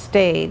she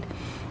stayed.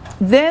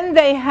 Then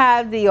they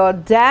had the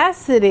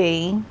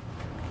audacity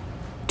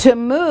to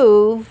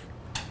move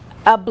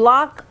a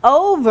block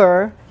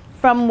over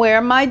from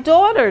where my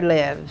daughter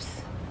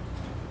lives.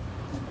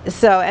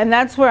 So, and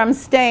that's where I'm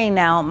staying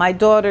now, at my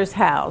daughter's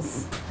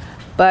house.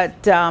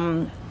 But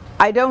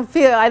I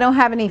don't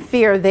have any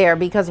fear there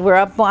because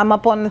I'm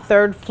up on the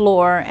 3rd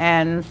floor,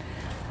 and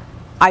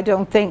I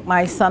don't think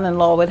my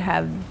son-in-law would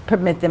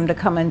permit them to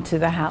come into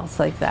the house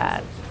like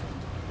that.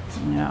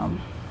 You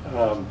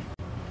know.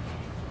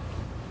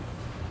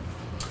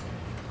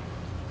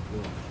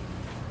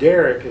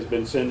 Derek has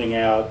been sending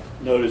out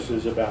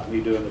notices about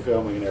me doing the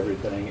filming and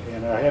everything,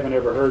 and I haven't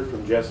ever heard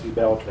from Jesse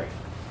Beltran.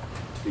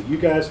 Do you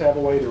guys have a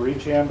way to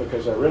reach him?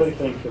 Because I really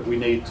think that we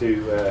need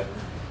to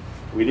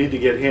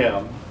get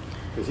him,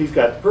 because he's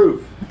got the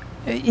proof.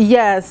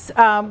 Yes.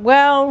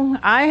 Well,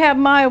 I have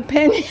my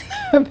opinion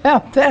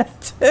about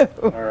that too.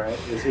 All right.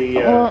 Is he?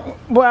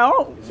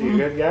 Well, is he a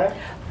good guy?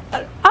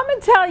 I'm going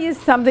to tell you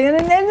something,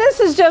 and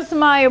this is just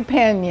my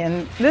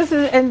opinion. This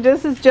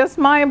is just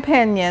my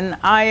opinion.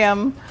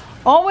 I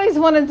always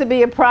wanted to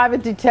be a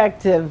private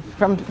detective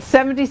from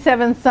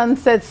 77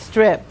 Sunset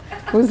Strip.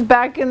 It was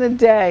back in the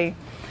day.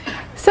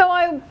 So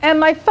and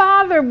my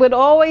father would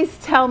always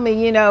tell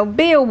me, you know,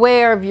 be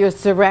aware of your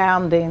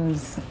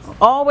surroundings.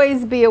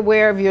 Always be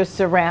aware of your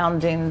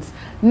surroundings.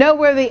 Know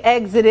where the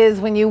exit is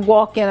when you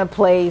walk in a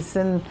place.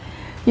 And,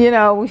 you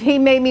know, he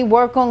made me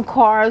work on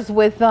cars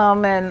with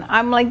him. And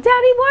I'm like, Daddy,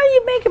 why are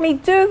you making me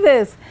do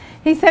this?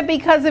 He said,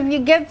 because if you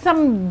get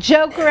some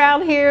joker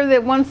out here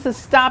that wants to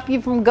stop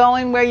you from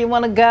going where you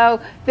want to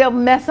go, they'll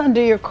mess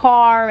under your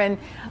car and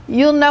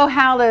you'll know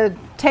how to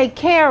take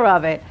care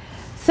of it.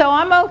 So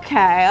I'm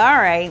okay, all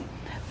right.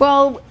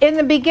 Well, in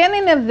the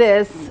beginning of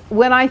this,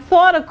 when I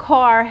thought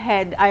I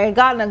had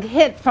gotten a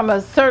hit from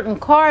a certain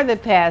car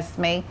that passed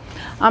me,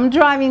 I'm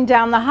driving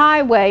down the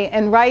highway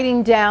and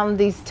writing down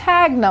these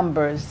tag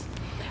numbers.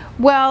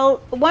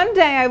 Well, one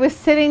day I was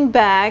sitting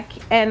back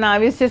and I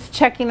was just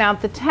checking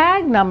out the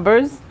tag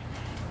numbers,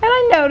 and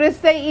I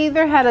noticed they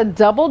either had a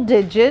double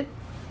digit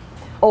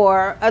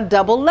or a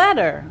double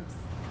letter.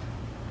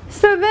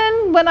 So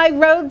then when I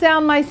rode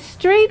down my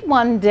street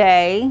one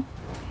day,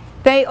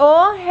 they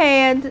all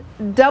had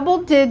double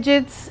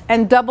digits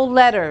and double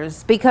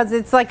letters because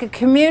it's like a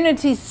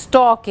community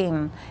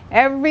stalking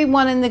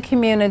everyone in the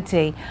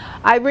community.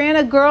 I ran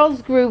a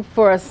girls group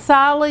for a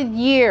solid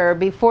year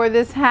before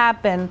this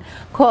happened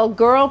called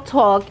Girl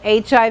Talk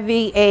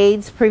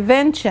HIV/AIDS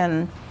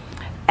Prevention.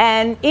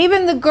 And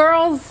even the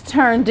girls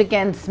turned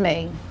against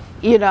me.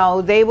 You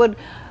know, they would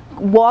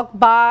walk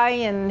by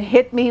and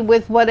hit me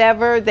with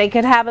whatever. They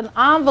could have an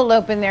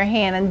envelope in their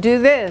hand and do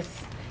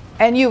this,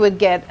 and you would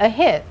get a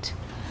hit.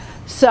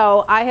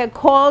 So I had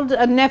called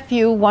a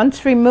nephew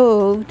once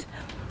removed,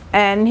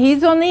 and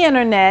he's on the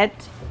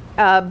internet,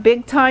 a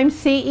big time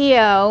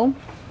CEO,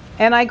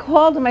 and I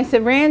called him. I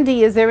said,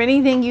 Randy, is there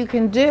anything you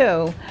can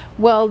do?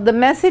 Well, the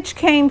message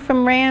came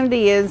from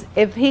Randy is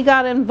if he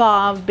got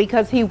involved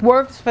because he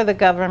works for the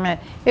government,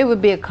 it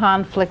would be a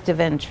conflict of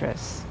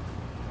interest.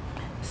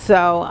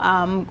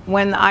 So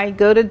when I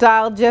go to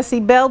dial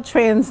Jesse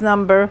Beltran's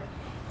number,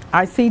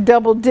 I see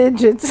double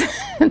digits.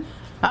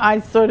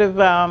 I sort of,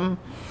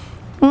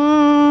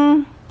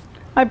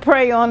 I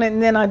pray on it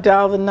and then I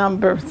dial the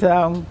number.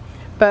 So,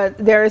 but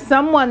there is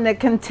someone that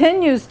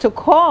continues to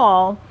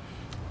call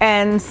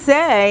and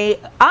say,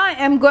 I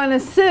am going to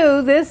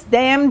sue this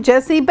damn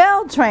Jesse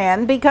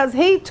Beltran because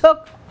he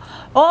took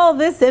all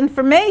this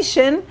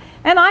information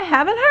and I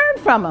haven't heard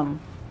from him.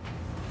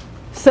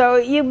 So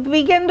you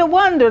begin to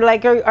wonder,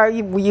 like, were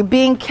you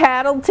being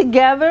cattled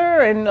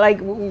together? And like,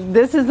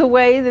 this is the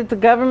way that the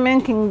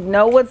government can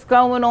know what's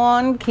going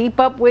on, keep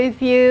up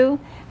with you,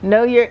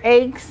 know your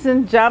aches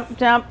and jump.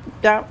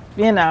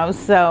 you know.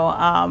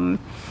 So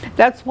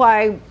that's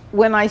why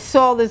when I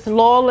saw this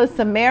Lawless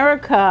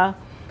America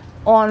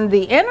on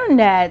the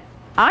internet,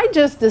 I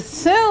just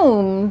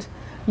assumed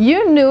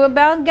you knew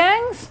about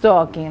gang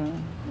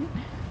stalking,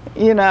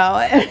 you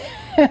know.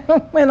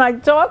 When I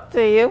talked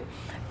to you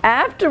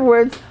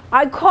afterwards,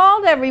 I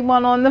called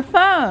everyone on the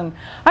phone.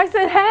 I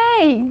said,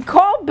 hey,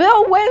 call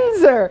Bill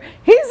Windsor.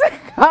 He's a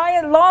guy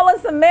at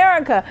Lawless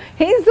America.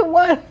 He's the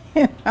one,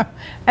 you know.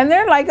 And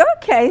they're like,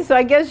 okay, so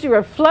I guess you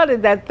were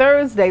flooded that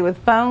Thursday with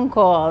phone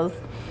calls.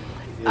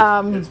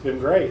 It's been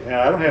great.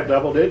 Now, I don't have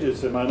double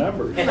digits in my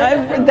numbers.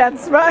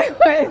 That's right.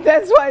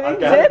 That's why they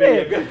did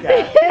it. Be a good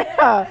guy.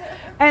 Yeah.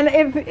 And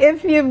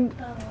if you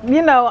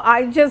know,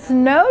 I just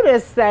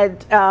noticed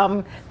that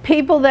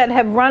people that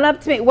have run up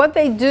to me, what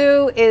they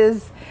do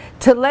is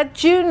to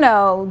let you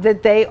know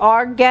that they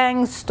are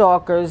gang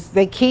stalkers.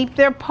 They keep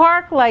their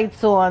park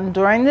lights on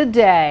during the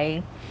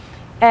day.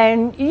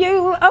 And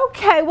you,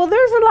 okay, well,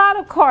 there's a lot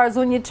of cars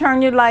when you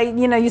turn your light,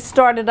 you know, you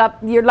start it up,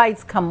 your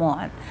lights come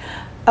on.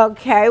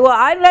 Okay, well,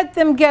 I let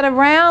them get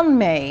around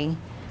me,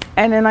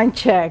 and then I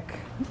check,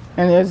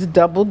 and there's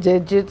double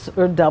digits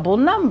or double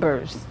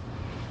numbers.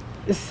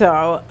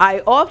 So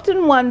I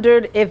often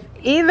wondered if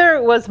either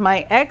it was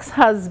my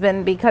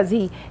ex-husband because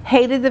he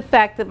hated the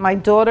fact that my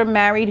daughter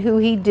married who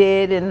he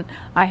did and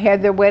I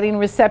had their wedding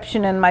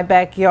reception in my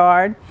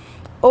backyard,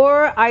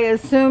 or I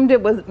assumed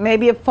it was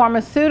maybe a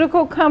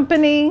pharmaceutical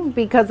company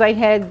because I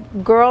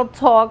had Girl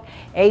Talk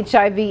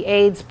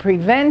HIV/AIDS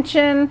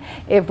prevention.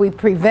 If we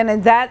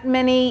prevented that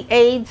many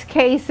AIDS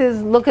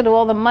cases, look at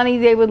all the money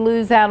they would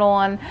lose out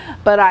on.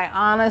 But I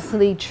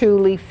honestly,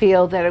 truly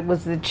feel that it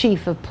was the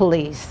chief of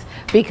police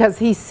because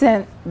he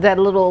sent that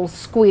little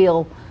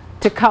squeal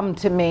to come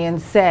to me and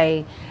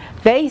say,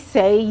 they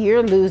say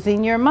you're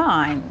losing your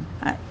mind.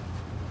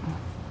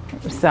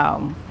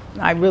 So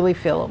I really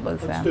feel it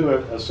was Let's them. do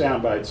a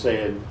soundbite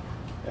saying,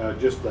 I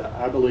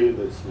believe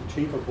it's the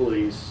chief of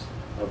police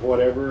of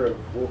whatever, of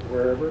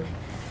wherever.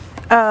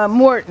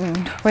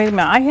 Morton, wait a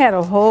minute, I had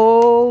a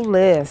whole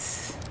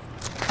list.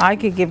 I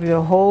could give you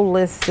a whole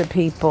list of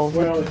people.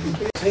 Well, if you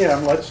can't see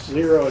him, let's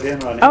zero it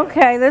in on him.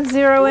 Okay, let's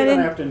zero it in. We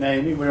don't have to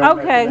name him. We don't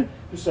Okay. have to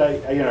just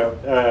say, you know,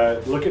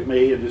 look at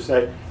me and just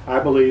say, I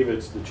believe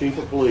it's the chief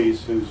of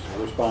police who's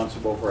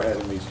responsible for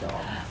having me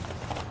stopped.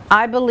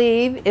 I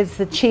believe it's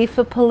the chief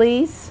of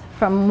police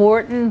from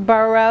Morton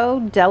Borough,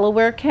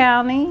 Delaware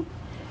County,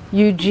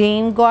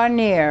 Eugene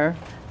Garnier,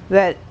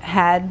 that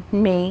had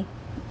me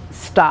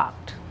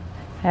stopped,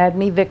 had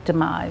me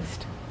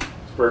victimized.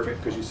 It's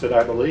perfect because you said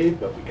I believe,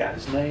 but we got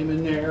his name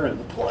in there and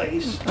the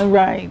place.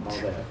 Right. All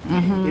that.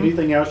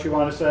 Anything else you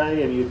want to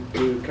say? And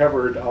you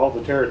covered all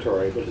the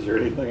territory, but is there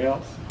anything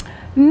else?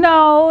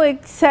 No,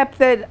 except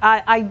that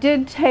I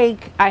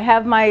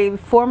have my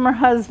former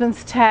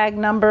husband's tag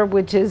number,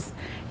 which is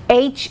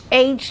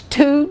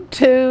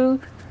HH22,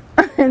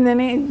 and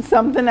then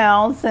something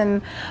else,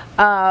 and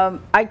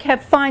I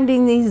kept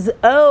finding these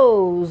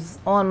O's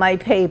on my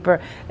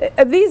paper,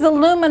 these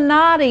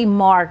Illuminati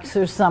marks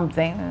or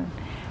something, and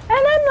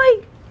I'm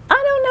like, I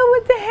don't know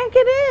what the heck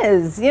it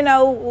is. You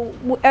know,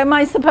 am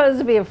I supposed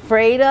to be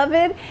afraid of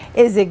it?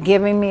 Is it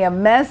giving me a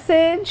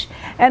message?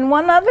 And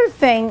one other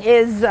thing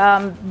is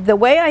the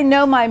way I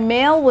know my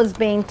mail was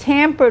being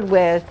tampered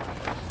with,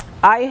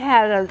 I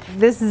had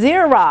this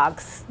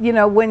Xerox, you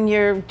know, when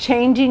you're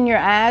changing your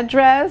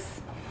address.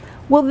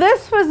 Well,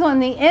 this was on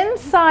the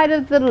inside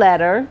of the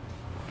letter.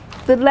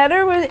 The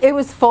letter, it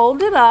was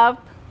folded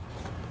up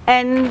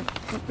and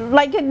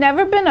like it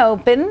never been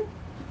opened.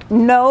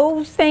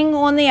 No thing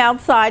on the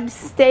outside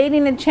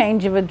stating a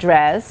change of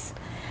address.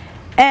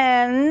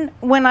 And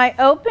when I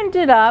opened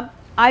it up,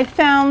 I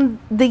found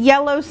the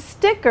yellow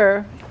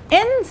sticker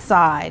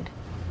inside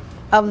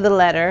of the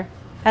letter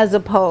as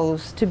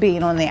opposed to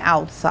being on the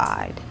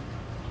outside.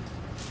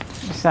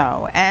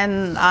 So,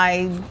 and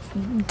I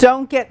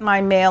don't get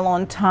my mail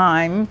on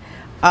time.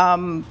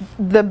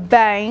 The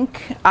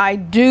bank, I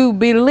do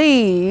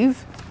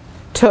believe,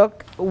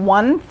 took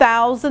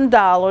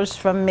 $1,000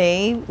 from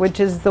me,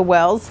 which is the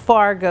Wells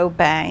Fargo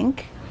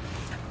Bank.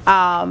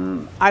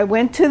 I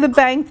went to the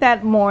bank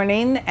that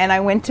morning and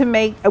I went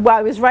to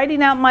I was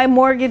writing out my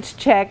mortgage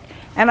check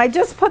and I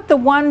just put the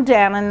one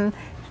down and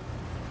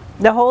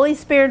the Holy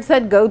Spirit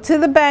said, go to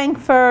the bank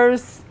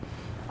first.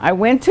 I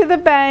went to the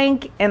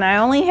bank and I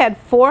only had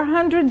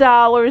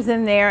 $400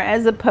 in there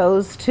as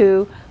opposed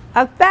to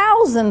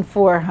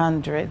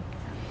 $1,400.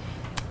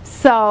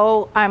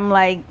 So I'm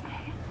like,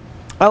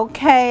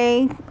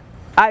 okay,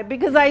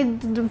 because I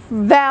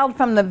vowed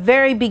from the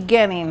very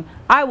beginning,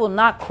 I will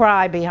not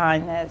cry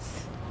behind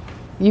this.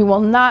 You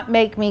will not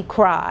make me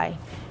cry.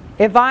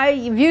 If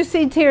you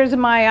see tears in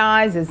my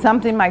eyes, it's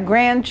something my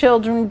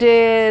grandchildren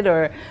did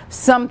or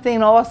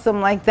something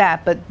awesome like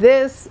that. But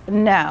this,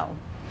 no.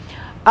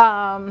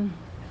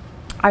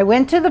 I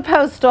went to the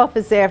post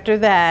office after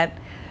that,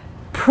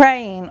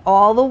 praying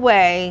all the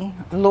way,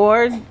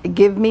 Lord,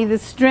 give me the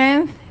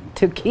strength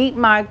to keep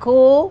my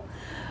cool.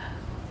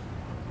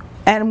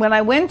 And when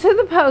I went to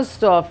the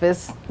post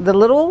office, the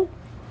little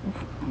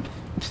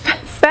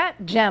fat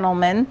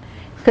gentleman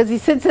because he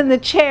sits in the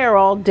chair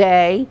all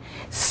day,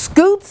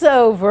 scoots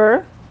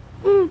over,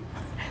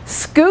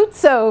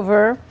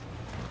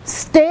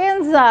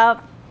 stands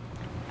up.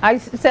 I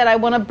said, I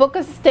want a book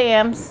of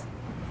stamps,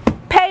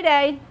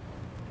 payday,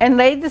 and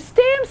laid the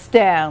stamps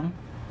down.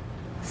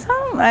 So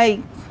I'm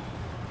like,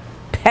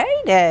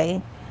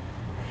 payday?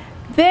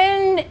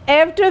 Then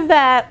after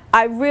that,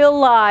 I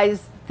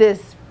realized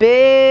this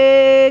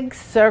big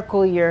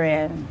circle you're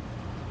in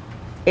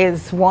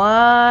is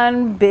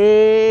one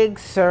big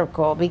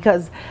circle,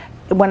 because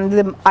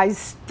when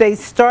they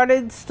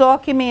started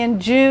stalking me in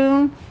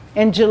June,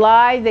 in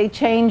July they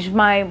changed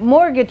my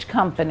mortgage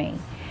company,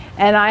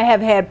 and I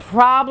have had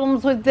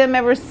problems with them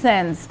ever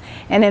since.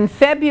 And in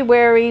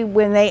February,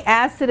 when they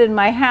acided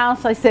my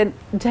house, I said,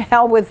 to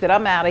hell with it,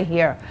 I'm out of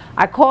here.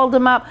 I called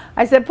them up.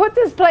 I said, put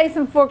this place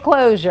in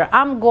foreclosure.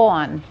 I'm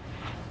gone.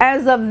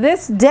 As of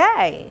this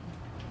day,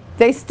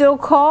 they still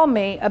call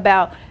me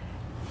about,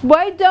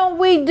 why don't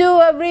we do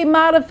a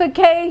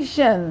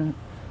remodification?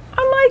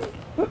 I'm like,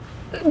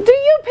 do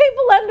you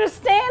people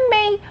understand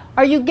me?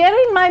 Are you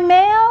getting my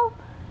mail?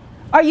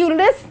 Are you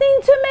listening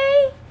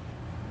to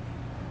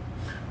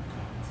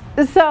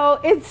me? So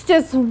it's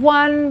just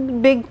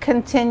one big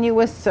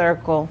continuous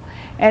circle.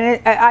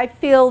 And I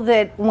feel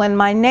that when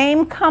my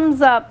name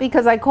comes up,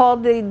 because I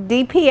called the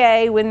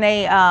DPA when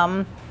they,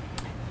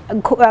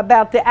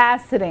 about the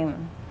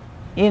aciding,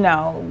 you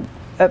know,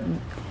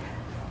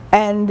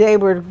 and they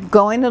were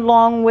going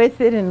along with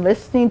it and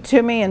listening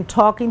to me and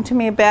talking to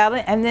me about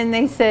it. And then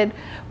they said,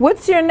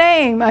 what's your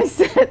name? I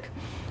said,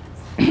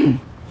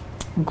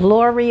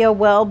 Gloria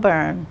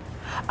Welburn.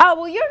 Oh,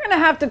 well, you're going to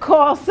have to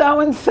call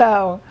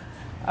so-and-so.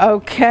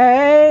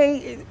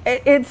 Okay,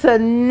 it's a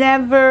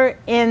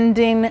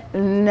never-ending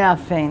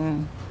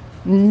nothing.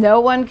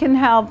 No one can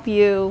help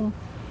you.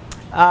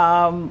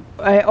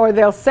 Or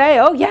they'll say,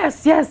 oh,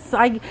 yes,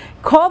 I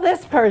call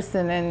this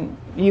person, and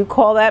you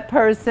call that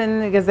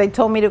person, because they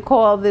told me to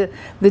call the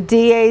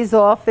DA's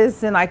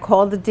office, and I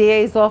called the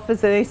DA's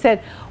office, and they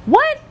said,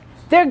 what?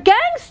 They're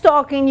gang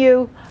stalking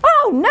you?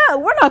 Oh, no,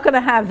 we're not going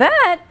to have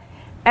that.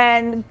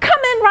 And come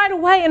in right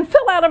away and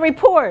fill out a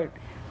report.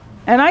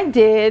 And I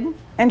did,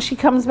 and she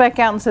comes back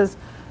out and says,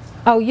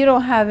 oh, you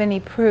don't have any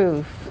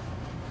proof.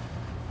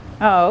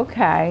 Oh,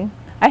 okay.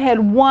 I had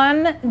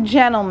one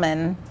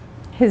gentleman.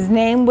 His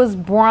name was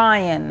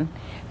Brian,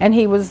 and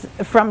he was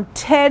from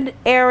Ted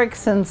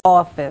Erickson's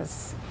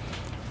office.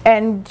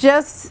 And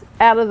just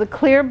out of the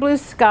clear blue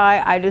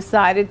sky, I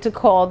decided to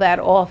call that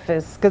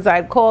office, because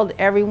I'd called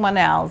everyone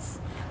else,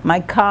 my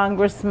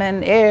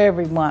congressman,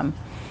 everyone.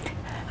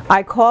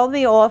 I called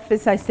the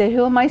office. I said,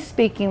 who am I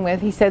speaking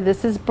with? He said,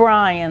 this is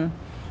Brian.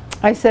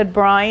 I said,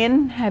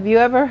 Brian, have you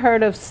ever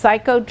heard of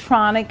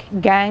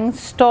psychotronic gang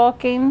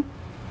stalking?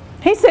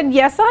 He said,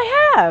 yes,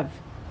 I have.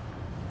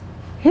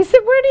 He said,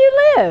 where do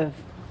you live?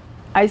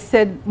 I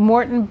said,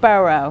 Morton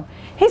Borough.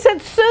 He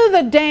said, sue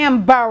the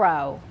damn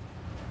borough.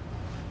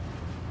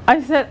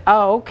 I said,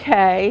 oh,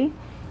 okay.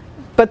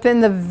 But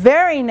then the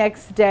very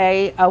next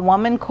day, a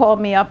woman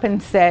called me up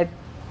and said,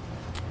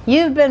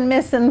 you've been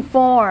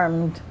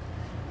misinformed.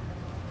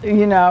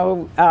 You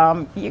know,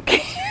 you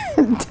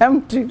can't,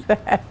 don't do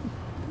that.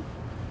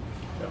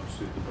 Don't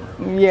sue the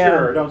borough. Yeah.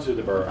 Sure, don't sue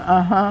the borough.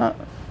 Uh-huh.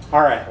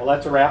 All right, well,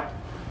 that's a wrap.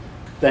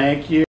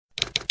 Thank you.